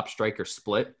a top striker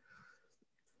split.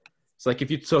 It's like if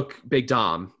you took Big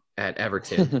Dom at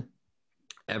Everton,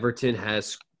 Everton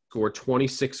has scored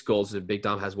 26 goals and Big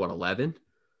Dom has 11?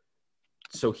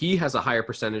 So he has a higher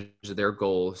percentage of their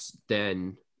goals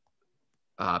than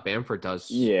Bamford does.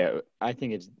 Yeah, I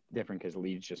think it's different because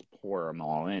Leeds just pour them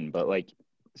all in. But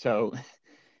so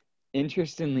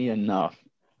interestingly enough,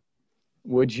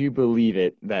 would you believe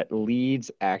it that Leeds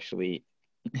actually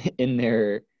in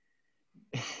their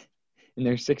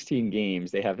 16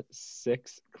 games they have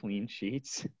 6 clean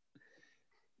sheets,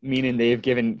 meaning they've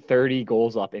given 30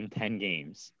 goals up in 10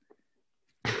 games.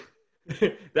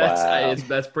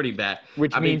 That's pretty bad.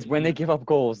 Which I means mean, when they give up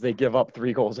goals, they give up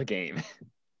 3 goals a game.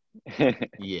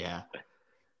 yeah.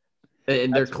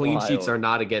 And their That's clean sheets wild. are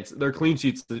not against their clean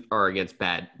sheets are against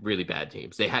really bad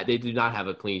teams. They do not have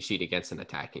a clean sheet against an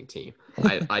attacking team.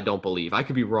 I don't believe. I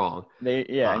could be wrong.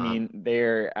 I mean,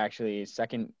 they're actually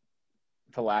second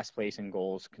to last place in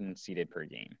goals conceded per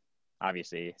game.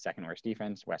 Obviously, second worst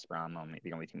defense. West Brom,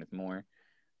 the only team with more.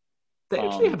 They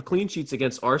actually have clean sheets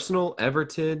against Arsenal,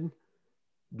 Everton,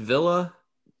 Villa.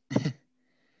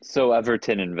 So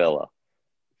Everton and Villa,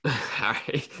 All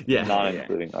right. Yeah. not Yeah.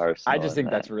 including Arsenal. I just in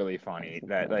think that's that. really funny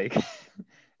that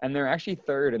and they're actually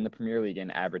third in the Premier League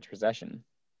in average possession.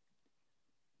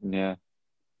 Yeah.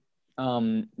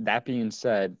 That being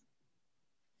said,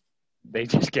 they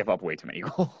just give up way too many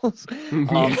goals.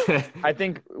 Yeah. I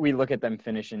think we look at them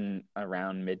finishing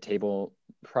around mid-table,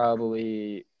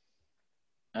 probably.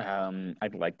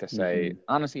 I'd like to say,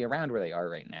 honestly, around where they are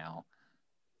right now,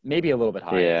 maybe a little bit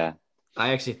higher. Yeah.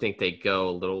 I actually think they go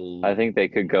a little. I think they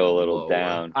could go a little lower.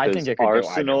 down. I think 'cause it could go either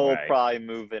Arsenal way. probably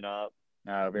moving up.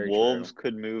 Very Wolves true.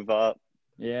 could move up.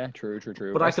 Yeah, true.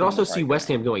 But I could also see West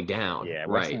Ham going down. Yeah,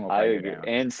 West right. Ham will I probably go agree. down.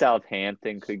 And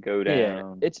Southampton could go Yeah,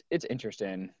 down. it's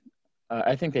interesting.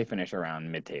 I think they finish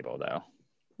around mid-table though,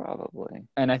 Probably.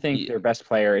 and I think Yeah. their best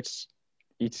player. It's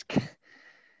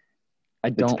I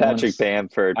It's don't Patrick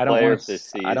Bamford, I don't player want of this to.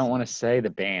 season. I don't want to say the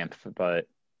Bamf, but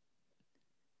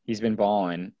he's been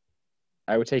balling.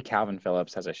 I would say Calvin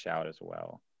Phillips has a shout as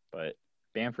well, but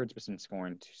Bamford's been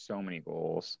scoring so many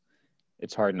goals.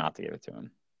 It's hard not to give it to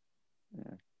him.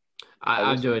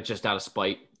 I'm doing it just out of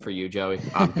spite for you, Joey.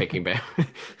 I'm picking Bamford.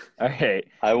 All right.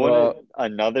 I want Well-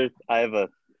 I have a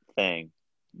thing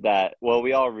that, well,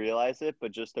 we all realize it,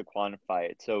 but just to quantify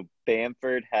it. So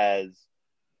Bamford has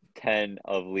 10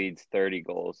 of Leeds' 30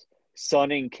 goals.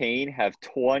 Son and Kane have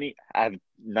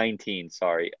 19,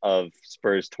 of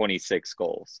Spurs' 26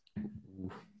 goals.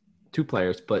 2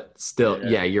 players, but still,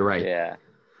 yeah, you're right. Yeah.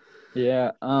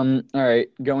 Yeah. All right.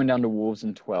 Going down to Wolves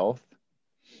in 12th.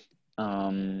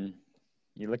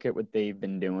 You look at what they've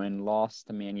been doing. Lost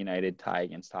to Man United, tie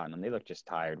against Tottenham. They look just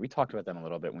tired. We talked about them a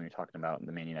little bit when we were talking about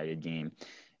the Man United game.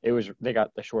 They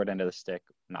got the short end of the stick,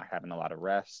 not having a lot of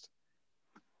rest.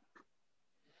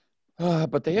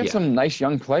 But they have Yeah. some nice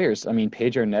young players. I mean,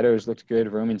 Pedro Neto's looked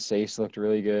good. Roman Saiss looked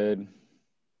really good.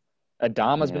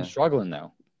 Adama's been Yeah. struggling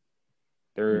though.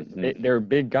 They're a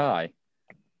big guy.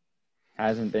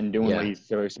 Hasn't been doing Yeah. what he's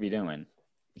supposed to be doing.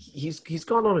 He's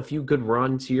gone on a few good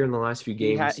runs here in the last few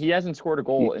games. He hasn't scored a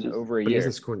goal in just- over a but he year.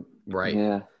 hasn't scored right.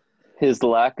 Yeah. His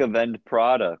lack of end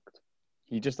product.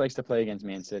 He just likes to play against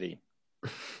Man City.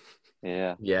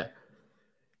 Yeah. Yeah.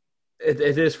 It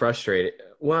is frustrating.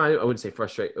 Well, I wouldn't say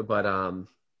frustrating,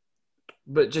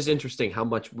 but just interesting how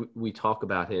much we talk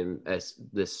about him as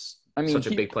this I mean, such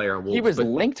a big player on Wolves. He was but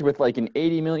linked with like an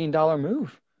 $80 million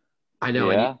move. I know.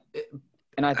 Yeah.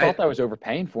 And I thought that was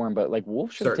overpaying for him, but like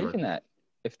Wolves should have Certainly. taken that.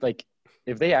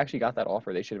 If they actually got that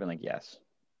offer, they should have been like, yes,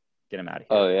 get him out of here.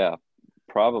 Oh, yeah.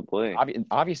 Probably.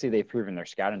 Obviously, they've proven their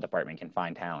scouting department can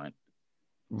find talent.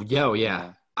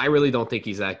 Yeah. I really don't think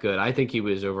he's that good. I think he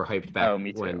was overhyped back Oh,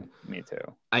 me too. when Me too.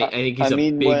 I think he's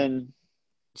when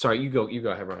Sorry, you go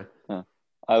ahead, Ryan.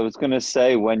 I was going to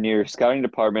say, when your scouting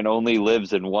department only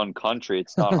lives in one country,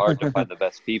 it's not hard to find the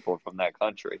best people from that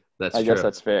country. That's I true. guess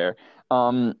that's fair.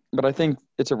 But I think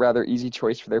it's a rather easy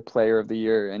choice for their player of the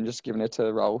year and just giving it to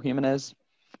Raul Jimenez.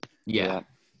 Yeah.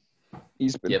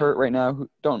 He's been Yep. hurt right now.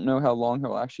 Don't know how long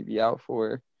he'll actually be out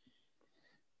for.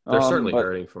 They're certainly but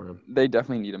hurting for him. They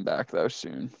definitely need him back, though,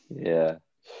 soon. Yeah.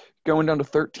 Going down to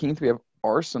 13th, we have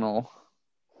Arsenal,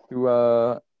 who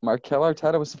Mikel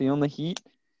Arteta was feeling the heat,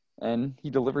 and he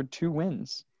delivered 2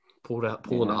 wins. Pulled an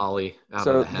Yeah. ollie out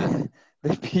So of the hat.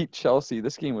 they beat Chelsea.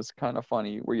 This game was kind of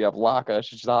funny, where you have Laka,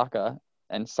 Xhaka,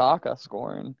 and Saka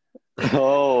scoring.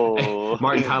 Oh.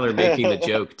 Martin Tyler making the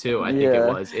joke too. I think it Yeah.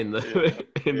 was in the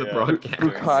Yeah. broadcast.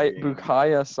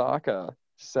 Bukayo Saka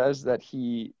says that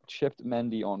he chipped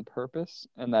Mendy on purpose,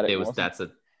 and that it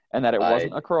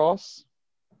wasn't a cross.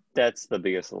 That's the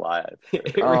biggest lie I've heard.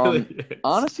 It really is.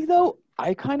 Honestly, though,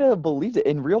 I kind of believed it.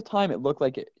 In real time, it looked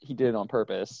like he did it on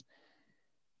purpose.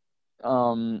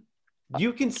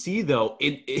 You can see though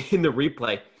in the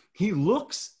replay, he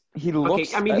looks. He looks.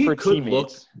 Okay, I mean, he for could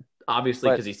teammates. look obviously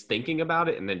But- because he's thinking about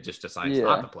it and then just decides Yeah.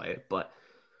 not to play it. But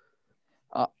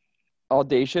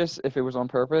audacious. If it was on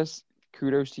purpose,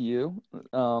 kudos to you.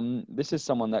 This is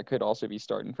someone that could also be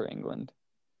starting for England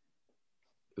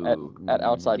ooh, at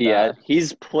outside Yeah, back.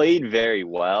 he's played very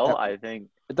well. I think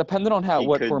Depending on He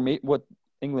could- what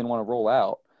England want to roll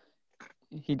out,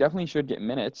 he definitely should get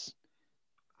minutes.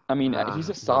 I mean, he's a not he's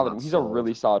a sold.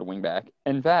 really solid wingback.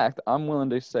 In fact, I'm willing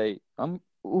to say I'm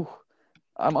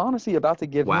honestly about to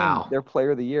give Wow. him their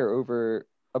player of the year over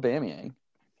Aubameyang.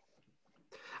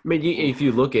 I mean, if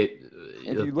you look at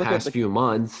If the you look at past the- few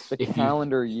months, The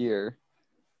calendar year,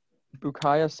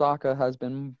 Bukayo Saka has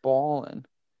been balling.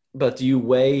 but do you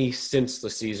weigh since the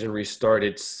season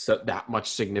restarted that much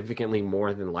significantly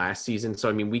more than last season? So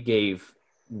I mean, we gave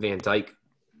Van Dijk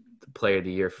the player of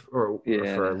the year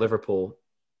for Liverpool,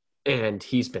 and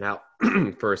he's been out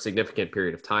for a significant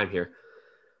period of time here.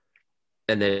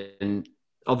 And then,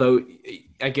 although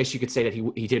I guess you could say that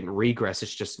he didn't regress,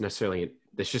 it's just necessarily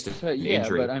an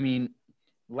injury. But I mean,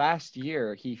 last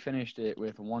year he finished it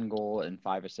with 1 goal and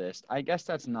 5 assists. I guess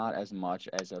that's not as much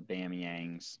as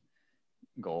Aubameyang's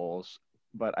goals,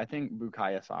 but I think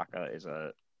Bukayo Saka is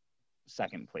a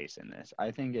second place in this.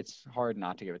 I think it's hard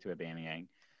not to give it to Aubameyang,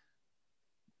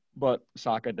 but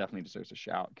Saka definitely deserves a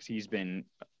shout because he's been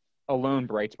a lone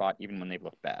bright spot even when they've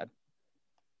looked bad.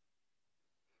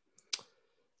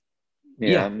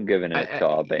 Yeah, I'm giving it I- to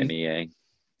Aubameyang.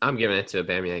 I'm giving it to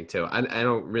Aubameyang too. I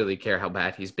don't really care how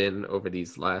bad he's been over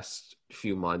these last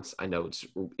few months. I know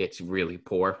it's really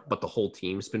poor, but the whole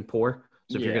team's been poor.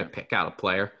 So if you're Yeah. going to pick out a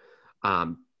player,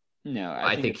 No,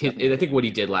 I think it's definitely what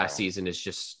he did Bukayo. last season is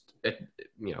just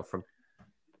from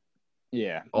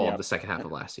Yeah. all yeah. of the second half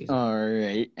of last season. All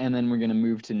right, and then we're going to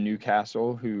move to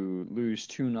Newcastle, who lose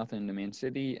 2-0 to Man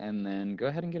City, and then go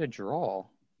ahead and get a draw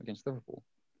against Liverpool.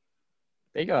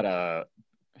 They got a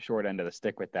short end of the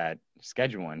stick with that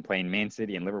scheduling, playing Man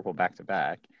City and Liverpool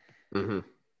back-to-back. hmm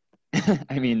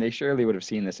I mean, they surely would have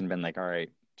seen this and been like, all right,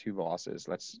 2 losses,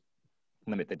 let's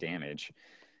limit the damage.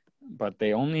 But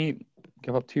they only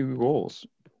give up 2 goals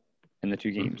in the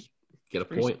 2 games. Get a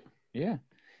point. Yeah.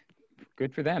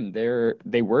 Good for them.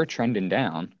 They were trending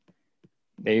down.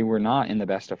 They were not in the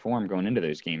best of form going into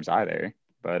those games either.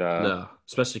 But No,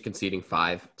 especially conceding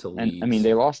 5 to Leeds. and I mean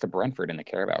they lost to Brentford in the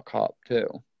Carabao Cup too.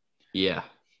 yeah.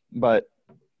 But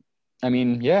I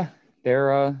mean, yeah, they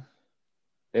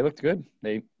looked good.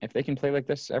 If they can play like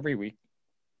this every week,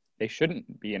 they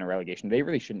shouldn't be in a relegation. They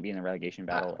really shouldn't be in a relegation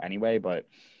battle anyway, but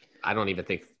I don't even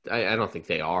think I don't think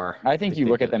they are. I think you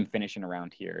look at them finishing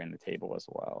around here in the table as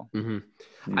well.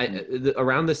 Mm-hmm.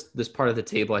 Around this part of the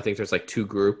table, I think there's like 2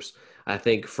 groups. I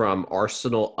think from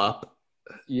Arsenal up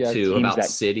Yeah, to teams about that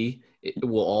City, it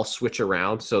will all switch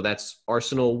around. So that's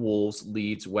Arsenal, Wolves,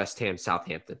 Leeds, West Ham,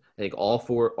 Southampton. I think all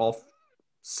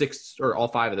 6 or all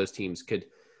 5 of those teams could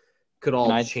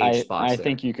all and change spots. I there.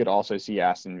 think you could also see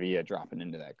Aston Villa dropping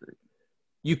into that group.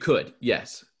 You could,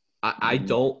 yes. I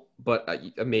don't, but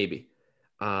maybe.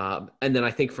 And then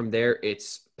I think from there,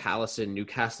 it's Palace and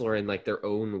Newcastle are in like their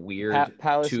own weird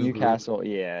Palace, 2 group. Newcastle,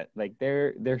 yeah, like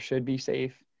they're should be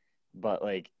safe, but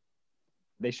like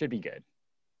they should be good.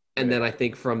 And then I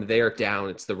think from there down,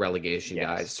 it's the relegation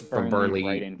guys from Burnley.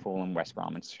 Brighton, Fulham, West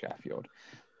Brom, and Sheffield.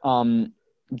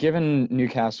 Given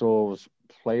Newcastle's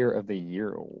Player of the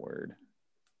Year award,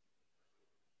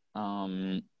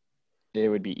 it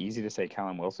would be easy to say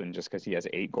Callum Wilson just because he has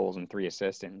 8 goals and 3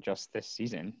 assists in just this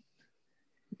season.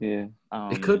 Yeah,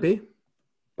 It could be,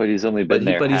 but he's only been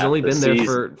there. but he's half only the been there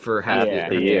season. for half Yeah.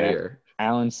 the year.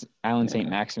 Alan St.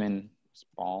 Maximin was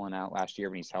balling out last year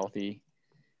when he's healthy.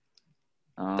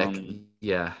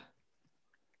 Yeah.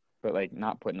 But, like,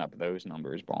 not putting up those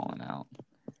numbers balling out.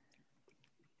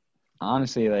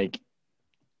 Honestly, like,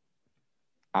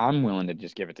 I'm willing to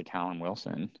just give it to Callum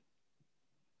Wilson.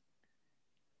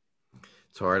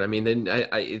 It's hard. I mean, then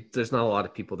there's not a lot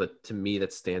of people that, to me,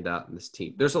 that stand out in this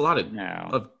team. There's a lot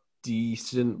of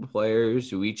decent players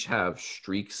who each have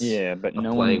streaks. Yeah, but of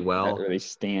no playing one well that really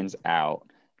stands out.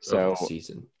 over So the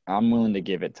season. I'm willing to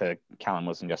give it to Callum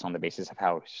Wilson just on the basis of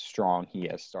how strong he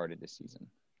has started this season.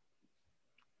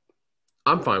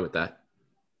 I'm fine with that.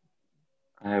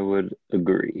 I would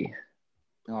agree.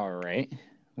 All right.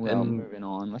 Well, And- moving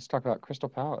on. Let's talk about Crystal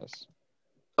Palace.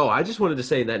 Oh, I just wanted to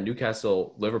say in that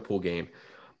Newcastle-Liverpool game,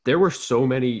 there were so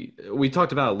many – we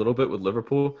talked about it a little bit with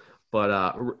Liverpool,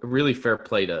 but really fair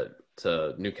play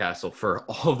to Newcastle for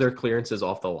all of their clearances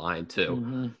off the line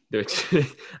too.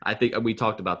 I think we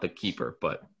talked about the keeper,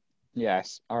 but –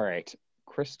 Yes. All right.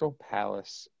 Crystal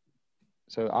Palace.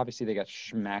 So, obviously, they got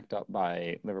smacked up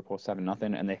by Liverpool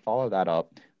 7-0, and they followed that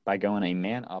up by going a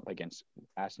man up against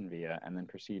Aston Villa and then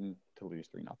proceeding to lose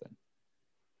 3-0.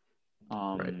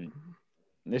 Right.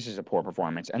 This is a poor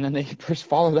performance. And then they first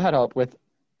followed that up with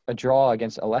a draw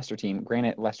against a Leicester team.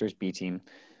 Granted, Leicester's B team.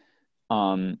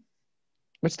 But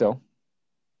still,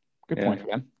 good point for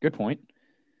them. Good point.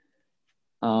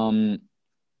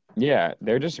 Yeah,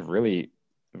 they're just really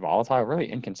volatile,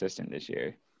 really inconsistent this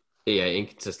year. Yeah,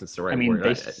 inconsistent's the right I mean, word.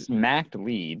 they smacked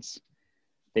Leeds.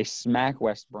 They smack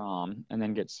West Brom and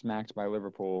then get smacked by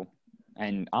Liverpool.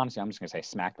 And honestly, I'm just gonna say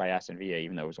smacked by Aston Villa,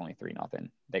 even though it was only 3-0.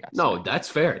 They got No, smacked. that's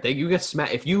fair. You get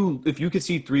smacked. If you could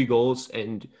see 3 goals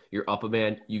and you're up a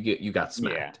man, you got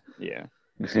smacked. Yeah.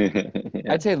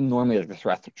 I'd say normally like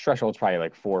the threshold's probably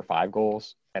like 4 or 5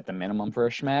 goals at the minimum for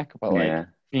a smack, but like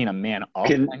being a man up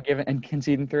and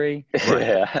conceding 3.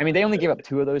 Yeah. I mean, they only gave up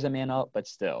 2 of those a man up, but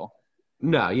still.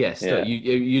 No, yes, yeah,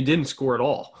 you didn't score at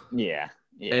all. Yeah.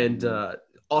 And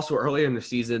also earlier in the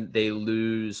season, they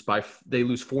lose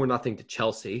 4-0 to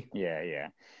Chelsea. Yeah.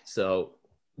 So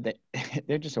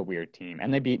they're just a weird team,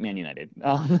 and they beat Man United.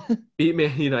 Beat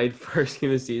Man United first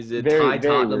game of the season. Very, tied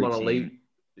very Tottenham on a late.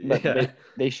 But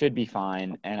they should be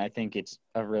fine, and I think it's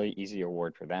a really easy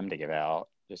award for them to give out.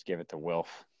 Just give it to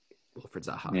Wilf. Wilfried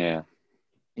Zaha. Yeah.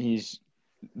 He's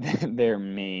their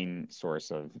main source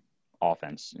of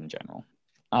offense in general.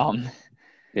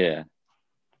 Yeah.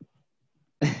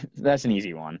 That's an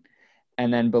easy one.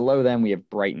 And then below them we have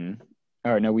Brighton.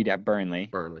 Oh no, we have Burnley.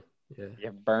 Yeah. We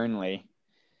have Burnley,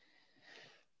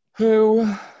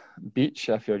 who beat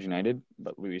Sheffield United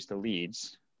but lose to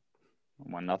Leeds.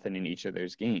 1-0 in each of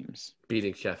those games.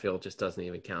 Beating Sheffield just doesn't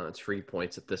even count. It's 3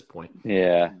 points at this point.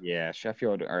 Yeah. Yeah,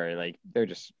 Sheffield are like they're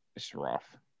just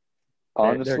rough.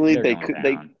 Honestly, They're going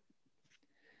down.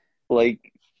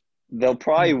 they'll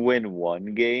probably win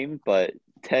one game, but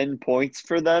 10 points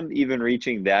for them, even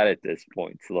reaching that at this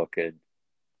point, is looking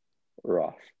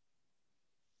rough.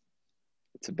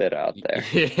 It's a bit out there.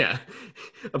 Yeah.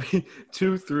 I mean,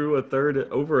 2 through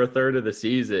over a third of the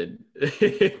season.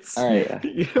 It's all right.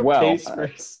 You have Well, pace for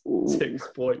 6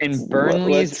 points. And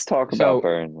Burnley's Let's talk about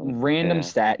Burnley. Random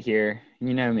stat here.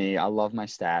 You know me, I love my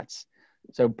stats.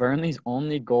 So Burnley's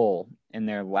only goal in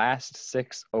their last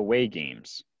 6 away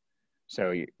games.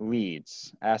 So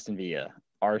Leeds, Aston Villa,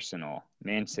 Arsenal,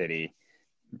 Man City,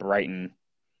 Brighton,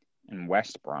 and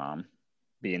West Brom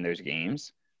being those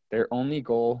games. Their only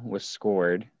goal was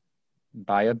scored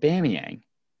by Aubameyang,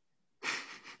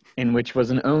 in which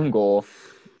was an own goal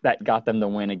that got them the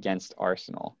win against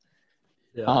Arsenal.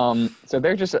 Yeah. So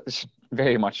they're just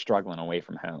very much struggling away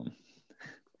from home.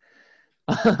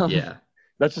 Yeah.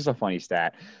 That's just a funny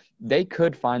stat. They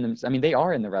could find them. I mean, they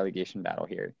are in the relegation battle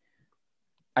here.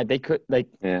 They could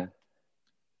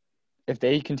if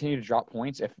they continue to drop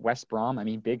points. If West Brom, I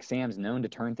mean, Big Sam's known to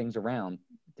turn things around,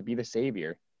 to be the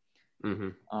savior.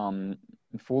 Mm-hmm.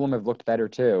 Fulham have looked better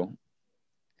too.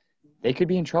 They could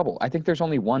be in trouble. I think there's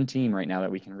only one team right now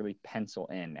that we can really pencil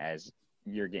in as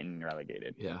you're getting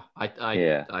relegated. Yeah,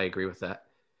 I agree with that.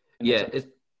 And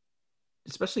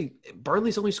especially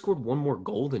Burnley's only scored 1 more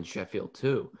goal than Sheffield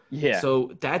too. Yeah.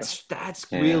 So that's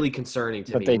really concerning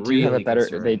to me. But they do really have a better.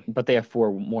 concerning. But they have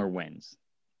 4 more wins,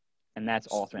 and that's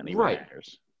ultimately what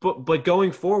matters. But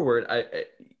going forward,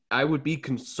 I would be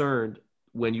concerned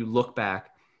when you look back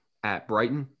at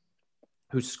Brighton,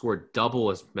 who's scored double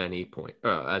as many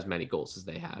goals as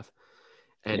they have,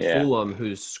 and Fulham,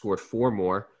 who's scored 4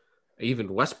 more.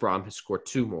 Even West Brom has scored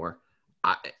 2 more.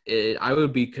 I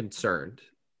would be concerned.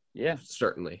 Yeah,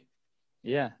 certainly.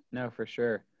 Yeah, no, for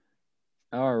sure.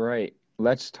 All right,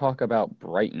 Let's talk about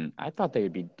Brighton. I thought they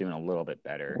would be doing a little bit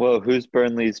better. Whoa, who's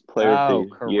Burnley's player of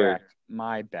the year? Correct.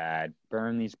 My bad.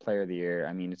 Burnley's player of the year.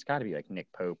 I mean, it's got to be like Nick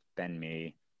Pope, Ben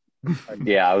Mee.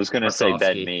 Yeah, I was gonna say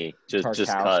Ben Tarkowski. Mee, just cause.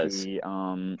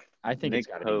 Tarkowski. I think it's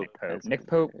got to be Nick Pope. has Nick been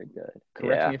Pope, very good.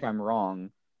 correct me if I'm wrong,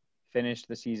 finished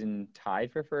the season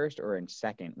tied for first or in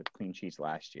second with clean sheets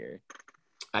last year.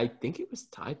 I think it was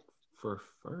tied for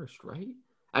first, right?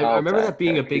 I I'll remember that fact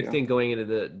being a check big you. thing going into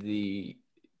the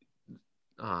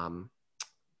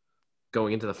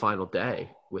going into the final day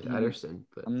with Ederson.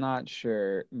 But I'm not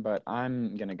sure, but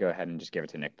I'm going to go ahead and just give it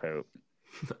to Nick Pope.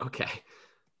 okay.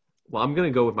 Well, I'm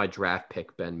gonna go with my draft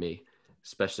pick, Ben Mee,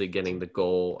 especially getting the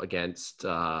goal against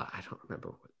I don't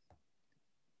remember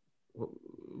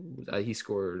what he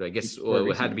scored. I guess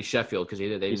it had to be Sheffield because they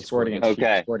didn't score against.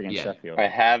 Okay. Scored against Yeah. Sheffield. I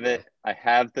have it. I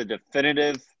have the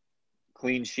definitive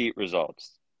clean sheet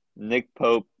results. Nick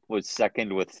Pope was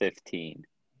second with 15.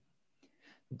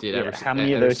 Did Yeah, Ederson, how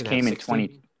many of those Ederson have came in 16?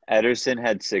 20? Ederson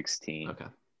had 16. Okay.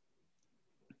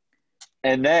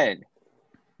 And then,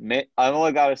 all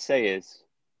I gotta say is,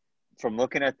 from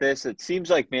looking at this, it seems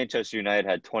like Manchester United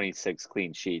had 26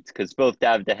 clean sheets because both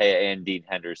David De Gea and Dean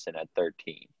Henderson had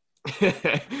 13.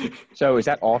 So is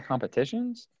that all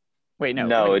competitions? Wait, no.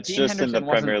 No, wait, it's Dean just in the Henderson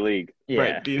wasn't- Premier League. Yeah.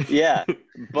 Right. Yeah,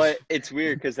 but it's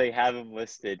weird because they have him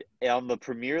listed on the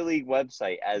Premier League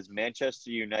website as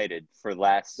Manchester United for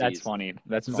last season. That's funny.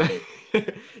 That's funny.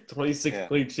 26 Yeah.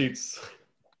 clean sheets.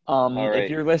 right.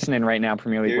 If you're listening right now,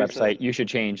 Premier League Here's website, you should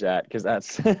change that because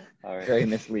that's All right. very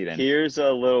misleading. Here's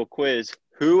a little quiz.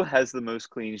 Who has the most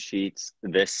clean sheets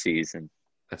this season?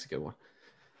 That's a good one.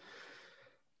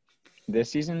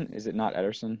 This season, is it not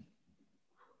Ederson?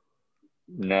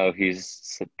 No,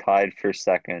 he's tied for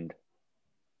second.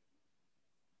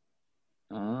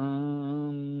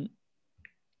 Ooh.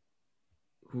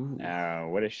 Oh,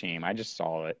 what a shame. I just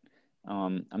saw it.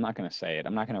 I'm not going to say it.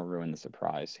 I'm not going to ruin the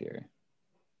surprise here.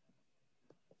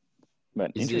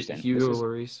 But Is it interesting. Hugo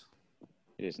Lloris?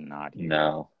 It is not Hugo.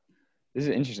 No. This is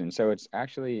interesting. So it's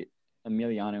actually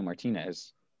Emiliano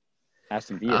Martinez,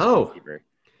 Aston Villa's Oh. goalkeeper.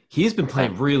 He's been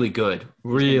playing really good.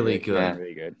 Really He's been good.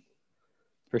 Really good.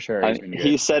 For sure. He's been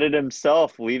He good. said it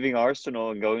himself. Leaving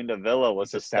Arsenal and going to Villa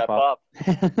was a step up.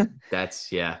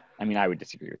 That's, yeah. I mean, I would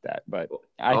disagree with that, but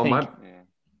I think my,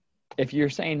 if you're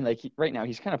saying like right now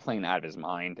he's kind of playing out of his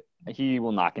mind, he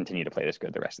will not continue to play this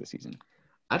good the rest of the season.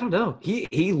 I don't know.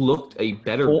 He looked a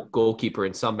better goalkeeper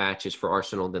in some matches for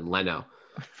Arsenal than Leno.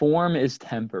 Form is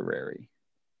temporary,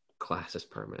 Class is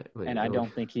permanent. and I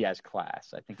don't think he has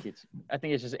class. I think it's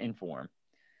just in form.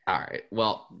 All right.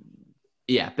 Well,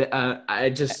 yeah, but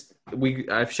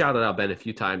I've shouted out Ben a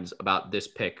few times about this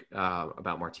pick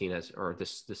about Martinez or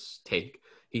this take.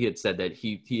 He had said that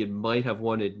he might have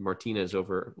wanted Martinez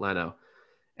over Leno,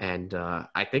 and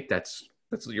I think that's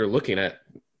what you're looking at.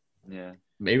 Yeah.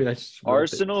 Maybe that's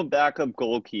Arsenal backup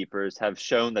goalkeepers have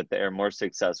shown that they are more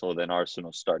successful than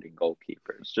Arsenal starting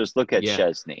goalkeepers. Just look at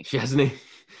Chesney. Chesney.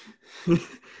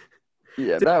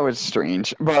 Yeah, that was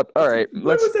strange. But all right,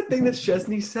 What was that thing that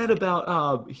Chesney said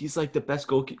about he's like the best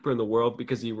goalkeeper in the world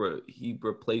because he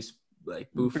replaced like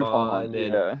Buffon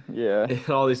yeah. and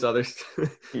all these others.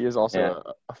 He is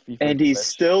also a FIFA And he's glitch.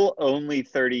 still only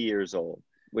 30 years old,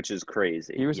 which is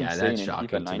crazy. He was Yeah, insane that's in shocking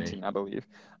FIFA to me. 19, I believe.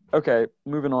 Okay,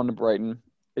 moving on to Brighton.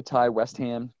 They tie West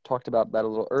Ham. Talked about that a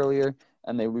little earlier,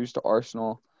 and they lose to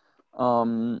Arsenal.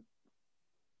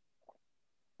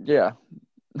 Yeah.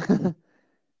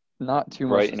 Not too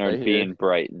much Brighton to are say here. being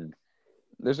Brighton.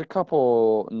 There's a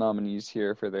couple nominees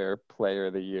here for their player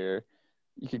of the year.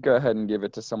 You could go ahead and give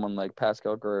it to someone like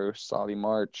Pascal Gross, Solly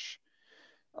March.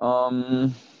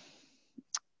 Neil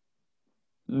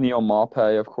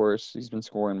Maupay, of course. He's been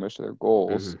scoring most of their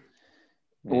goals.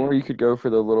 Mhm. Or you could go for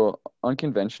the little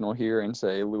unconventional here and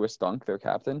say Lewis Dunk, their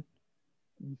captain.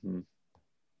 Mhm.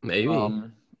 Maybe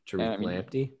And, Tariq I mean,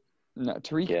 Lamptey. No,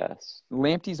 Tariq Yes.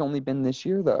 Lamptey's only been this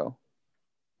year, though.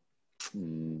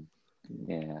 Mm.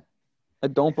 Yeah. I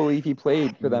don't believe he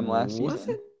played for them last Was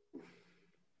season. it?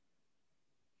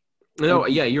 No,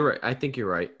 yeah, you're right. I think you're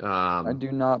right. I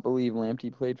do not believe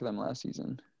Lamptey played for them last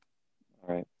season.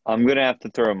 All right. I'm going to have to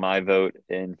throw my vote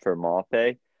in for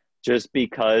Maupay just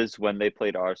because when they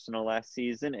played Arsenal last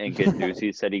season and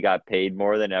Guendouzi said he got paid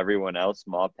more than everyone else,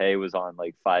 Maupay was on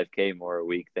like 5K more a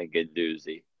week than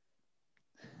Guendouzi.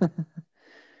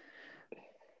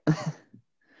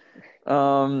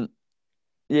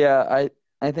 Yeah,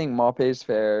 I think Maupay's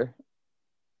fair.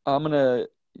 I'm gonna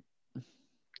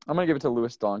give it to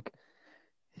Lewis Dunk.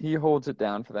 He holds it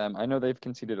down for them. I know they've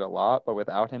conceded a lot, but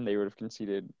without him, they would have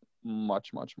conceded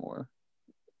much, much more.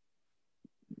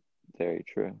 Very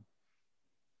true.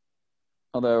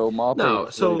 Although Maupay No,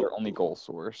 is really so their only goal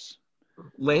source.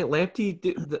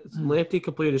 Lamptey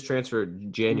completed his transfer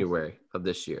in January of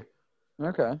this year.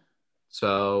 Okay.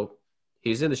 So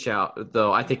he's in the shout,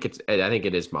 though. I think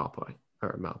it is Maupay.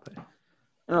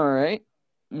 All right.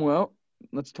 Well,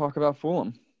 let's talk about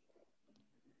Fulham,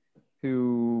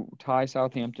 who tie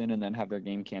Southampton and then have their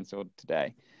game canceled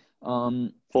today.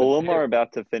 Fulham but are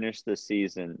about to finish the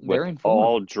season They're with in form.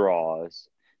 all draws.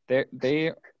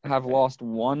 They have lost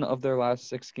one of their last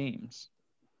 6 games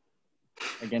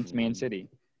against Man City,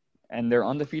 and they're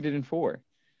undefeated in 4.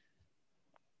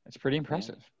 That's pretty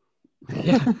impressive.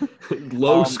 Yeah.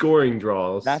 Low scoring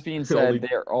draws. That being said,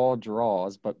 they're all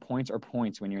draws, but points are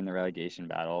points when you're in the relegation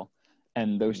battle.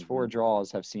 And those 4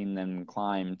 draws have seen them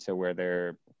climb to where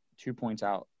they're 2 points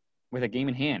out with a game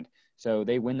in hand. So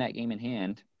they win that game in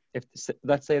hand. If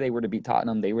let's say they were to beat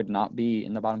Tottenham, they would not be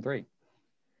in the bottom 3.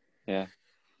 Yeah.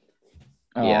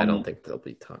 I don't think they'll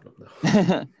beat Tottenham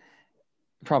though.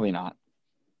 Probably not.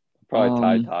 Probably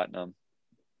tie Tottenham.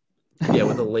 Yeah,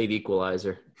 with a late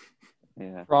equalizer.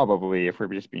 Yeah. Probably, if we're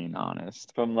just being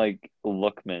honest. From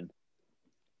Lookman.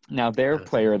 Now their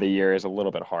player of the year is a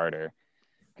little bit harder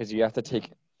because you got to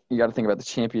think about the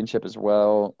championship as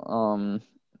well.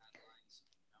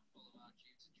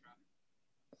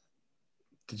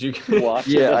 Did you watch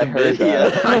it? Yeah, I heard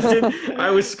that. I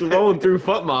was scrolling through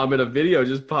FootMom and a video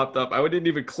just popped up. I didn't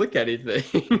even click anything.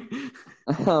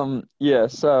 Yeah,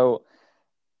 so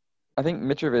I think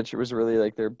Mitrovic was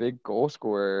really their big goal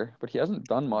scorer, but he hasn't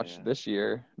done much this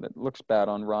year. That looks bad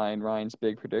on Ryan. Ryan's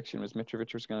big prediction was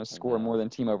Mitrovic was going to score more than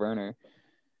Timo Werner.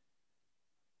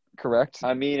 Correct?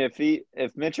 I mean, if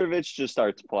Mitrovic just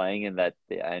starts playing in the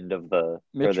end of the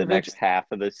next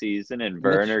half of the season, and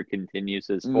Werner continues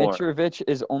his form, Mitrovic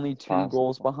is only 2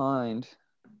 goals behind.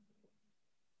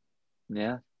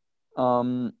 Yeah.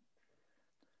 I'll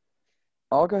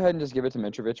go ahead and just give it to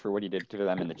Mitrovic for what he did to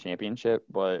them in the championship,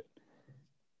 but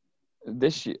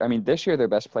this year their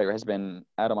best player has been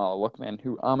Ademola Lookman,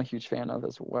 who I'm a huge fan of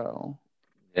as well.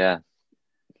 Yeah.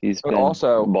 He's been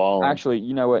also balling. Actually,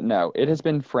 you know what? No, it has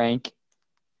been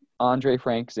Andre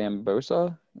Frank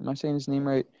Zambosa. Am I saying his name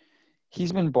right?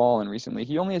 He's been balling recently.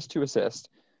 He only has 2 assists,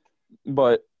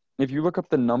 but if you look up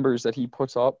the numbers that he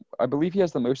puts up, I believe he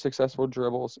has the most successful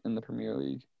dribbles in the Premier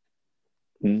League,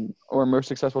 or most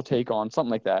successful take on,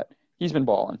 something like that. He's been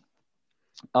balling.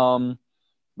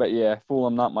 But yeah,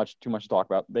 Fulham, not too much to talk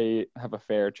about. They have a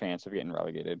fair chance of getting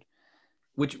relegated.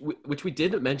 Which we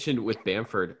did mention with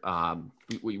Bamford.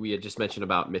 We had just mentioned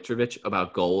about Mitrovic,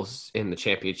 about goals in the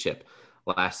championship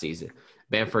last season.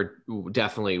 Bamford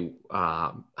definitely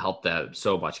helped them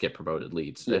so much get promoted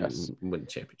Leeds and win the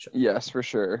championship. Yes, for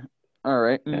sure. All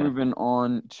right, moving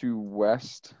on to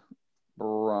West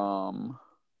Brom.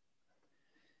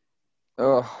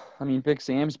 Big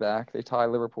Sam's back. They tie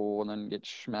Liverpool and then get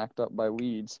smacked up by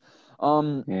Leeds.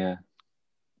 To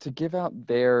give out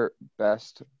their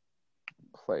best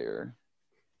player,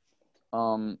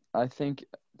 I think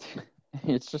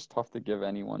it's just tough to give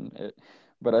anyone it,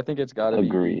 but I think it's got to be.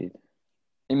 Agreed.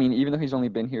 Even though he's only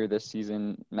been here this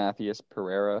season, Matheus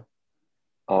Pereira.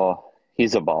 Oh,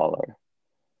 he's a baller.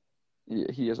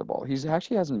 Yeah, he is a baller. He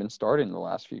actually hasn't been started in the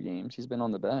last few games. He's been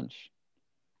on the bench.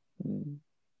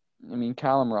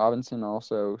 Callum Robinson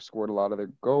also scored a lot of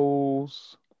their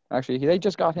goals. Actually, they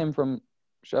just got him from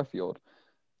Sheffield.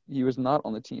 He was not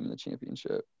on the team in the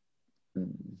championship.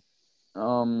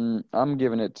 I'm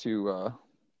giving it to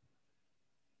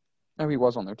he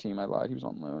was on their team. I lied. He was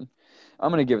on loan.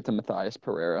 I'm going to give it to Matheus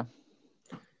Pereira.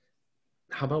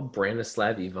 How about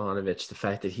Branislav Ivanovic, the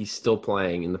fact that he's still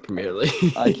playing in the Premier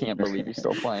League? I can't believe he's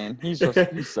still playing. He's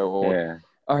so old. Yeah.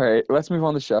 All right, let's move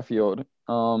on to Sheffield.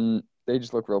 They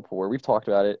just look real poor. We've talked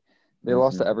about it. They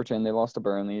lost to Everton. They lost to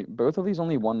Burnley. Both of these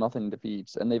only 1-0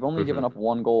 defeats, and they've only given up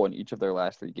 1 goal in each of their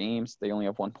last 3 games. They only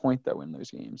have 1 point, though, in those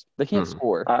games. They can't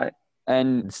score.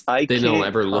 They don't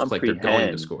ever look like they're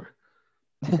going to score.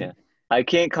 Yeah. I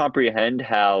can't comprehend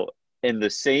how in the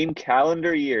same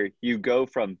calendar year you go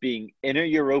from being in a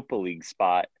Europa League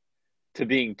spot to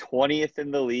being 20th in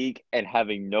the league and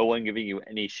having no one giving you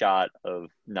any shot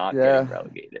of not getting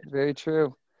relegated. Very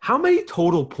true. How many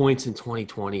total points in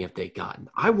 2020 have they gotten?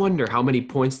 I wonder how many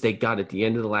points they got at the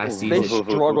end of the last season. They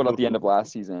struggled at the end of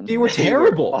last season. They were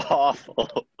terrible.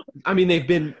 Awful.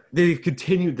 They've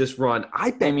continued this run. I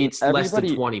bet it's less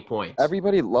than 20 points.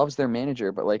 Everybody loves their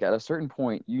manager, but at a certain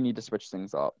point, you need to switch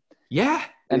things up. Yeah.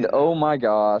 And oh my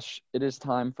gosh, it is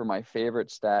time for my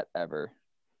favorite stat ever.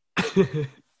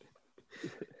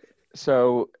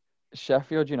 So,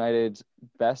 Sheffield United's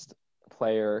best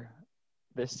player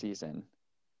this season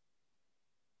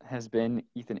has been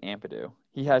Ethan Ampadu.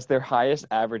 He has their highest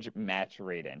average match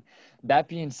rating. That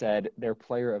being said, their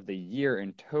player of the year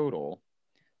in total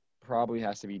probably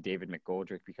has to be David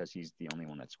McGoldrick because he's the only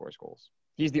one that scores goals.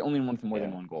 He's the only one with more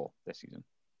than one goal this season.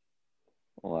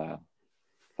 Wow.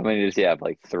 How many does he have?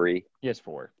 Like 3? He has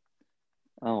 4.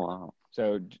 Oh, wow.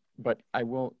 So, but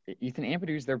Ethan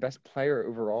Ampadu's their best player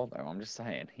overall, though. I'm just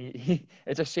saying.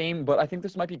 It's a shame, but I think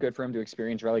this might be good for him to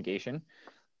experience relegation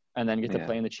and then get to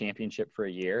play in the championship for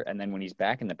a year. And then when he's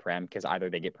back in the Prem, because either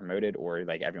they get promoted or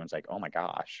like everyone's like, oh my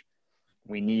gosh,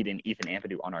 we need an Ethan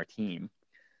Ampadu on our team.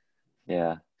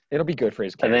 Yeah. It'll be good for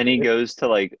his character. And then he goes to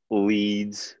like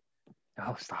Leeds.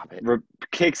 Oh, stop it.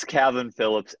 Kicks Calvin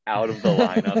Phillips out of the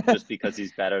lineup just because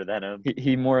he's better than him.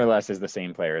 He more or less is the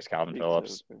same player as Calvin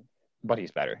Phillips, but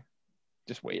he's better.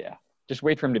 Just wait. Yeah. Just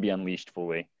wait for him to be unleashed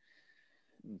fully.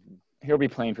 Mm-hmm. He'll be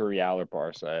playing for Real or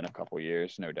Barca in a couple of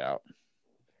years, no doubt.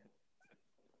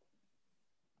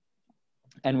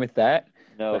 And with that,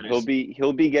 no,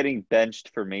 he'll be getting benched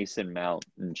for Mason Mount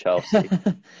in Chelsea.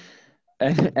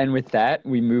 and with that,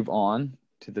 we move on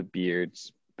to the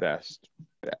Beard's best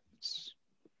bets.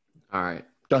 All right,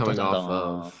 coming off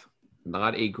of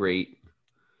not a great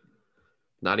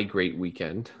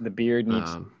weekend. The Beard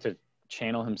needs to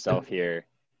channel himself here.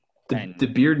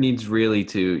 The Beard needs really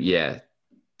to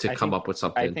come up with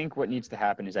something. I think what needs to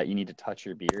happen is that you need to touch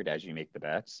your beard as you make the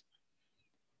bets.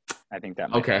 I think that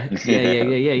might work.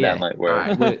 Yeah. That might work.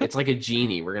 All right. It's like a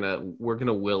genie. We're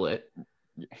gonna will it.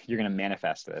 You're gonna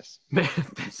manifest this.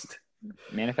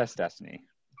 Manifest destiny.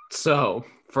 So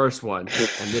first one,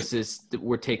 and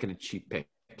we're taking a cheap pick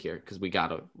here because we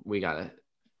gotta.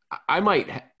 I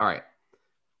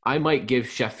might give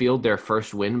Sheffield their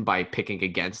first win by picking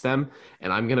against them,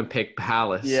 and I'm gonna pick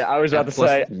Palace. Yeah, I was about to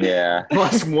say. Yeah,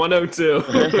 plus 102.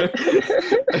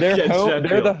 They're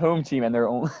the home team, and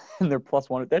they're plus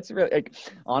 1. That's really like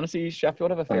honestly,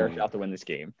 Sheffield have a fair shot to win this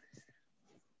game.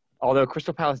 Although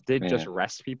Crystal Palace did just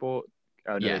rest people.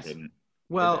 Oh, no, yes. They didn't.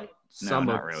 Well,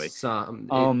 not really.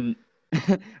 Some.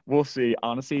 We'll see.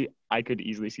 Honestly, I could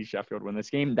easily see Sheffield win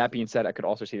this game. That being said, I could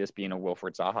also see this being a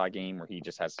Wilfred Zaha game where he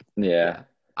just has. Yeah.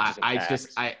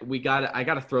 I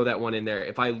gotta throw that one in there.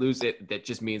 If I lose it, that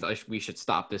just means we should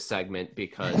stop this segment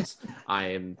because I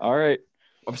am all right.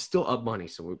 I'm still up money,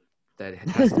 so that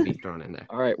has to be thrown in there.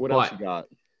 All right, what else you got?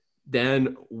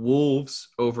 Then Wolves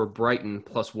over Brighton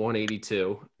plus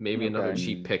 182. Maybe another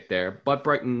cheap pick there, but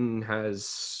Brighton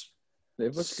has.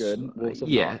 They've looked good. Wolves have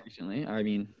not recently. I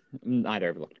mean, neither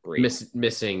have looked great.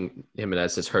 Missing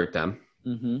Jimenez has hurt them.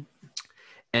 Mm-hmm.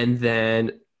 And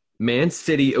then Man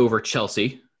City over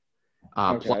Chelsea.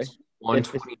 Plus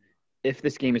 120. If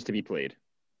this game is to be played.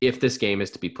 If this game is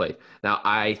to be played. Now,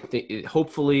 I think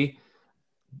hopefully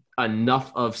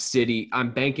enough of City.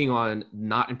 I'm banking on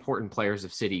not important players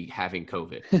of City having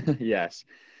COVID. Yes.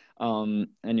 And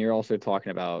you're also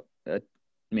talking about a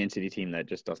Man City team that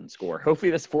just doesn't score.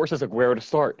 Hopefully this forces Aguero to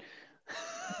start.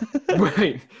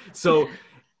 Right. So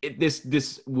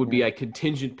this would be a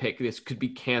contingent pick. This could be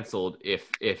canceled if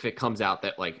it comes out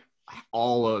that like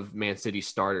all of Man City's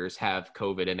starters have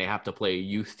COVID and they have to play a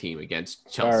youth team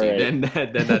against Chelsea. Right. Then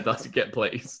that doesn't get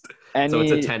placed. So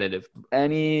it's a tentative.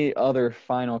 Any other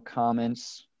final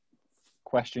comments,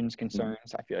 questions,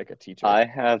 concerns? I feel like a teacher. I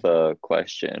have a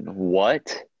question.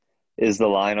 What is the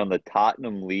line on the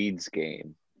Tottenham Leeds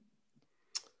game?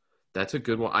 That's a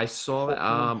good one. I saw that.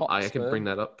 I can bring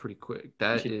that up pretty quick.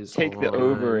 That is take the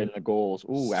over in the goals.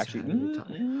 Ooh, actually.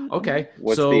 Okay.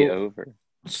 What's the over?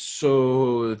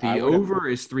 So the over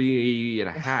is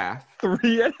 3.5.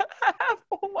 3.5.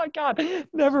 Oh my God.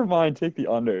 Never mind. Take the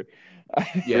under.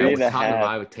 Yeah, with Tottenham,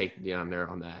 I would take the under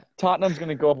on that. Tottenham's going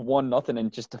to go up 1-0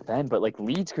 and just defend, but like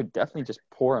Leeds could definitely just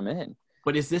pour them in.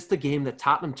 But is this the game that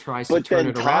Tottenham tries to turn it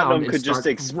around? But then Tottenham could just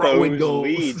expose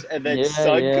Leeds, and then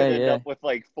Son could end up with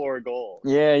like 4 goals.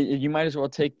 Yeah, you might as well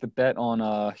take the bet on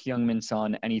Heung-min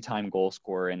Son anytime goal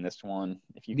scorer in this one.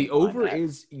 If you the over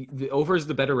is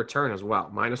the better return as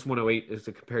well. -108 is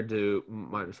compared to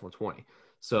 -120.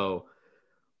 So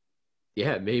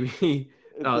yeah, maybe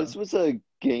if this was a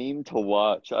game to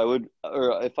watch,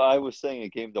 if I was saying a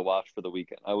game to watch for the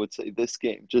weekend, I would say this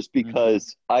game, just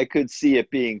because I could see it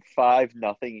being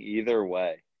 5-0 either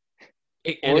way.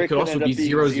 It could also be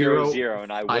 0-0,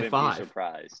 and I wouldn't be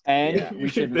surprised. And we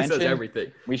should mention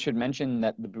everything. We should mention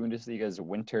that the Bundesliga's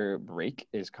winter break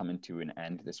is coming to an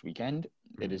end this weekend.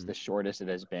 Mm-hmm. It is the shortest it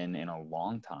has been in a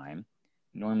long time.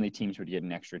 Normally, teams would get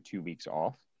an extra 2 weeks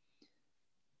off,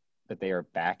 but they are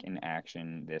back in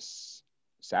action this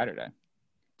Saturday.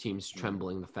 Teams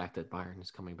trembling the fact that Bayern is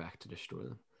coming back to destroy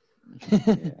them.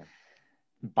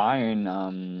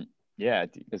 Bayern,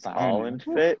 is Haaland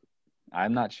fit?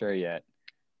 I'm not sure yet.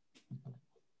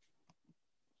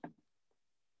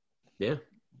 Yeah.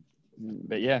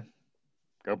 But yeah,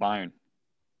 go Bayern.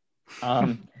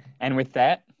 And with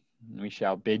that, we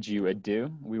shall bid you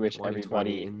adieu. We wish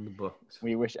 2020 in the books.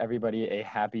 everybody a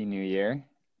happy new year.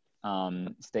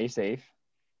 Stay safe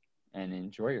and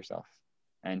enjoy yourself.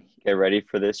 And Get ready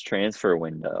for this transfer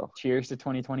window. cheers to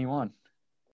 2021.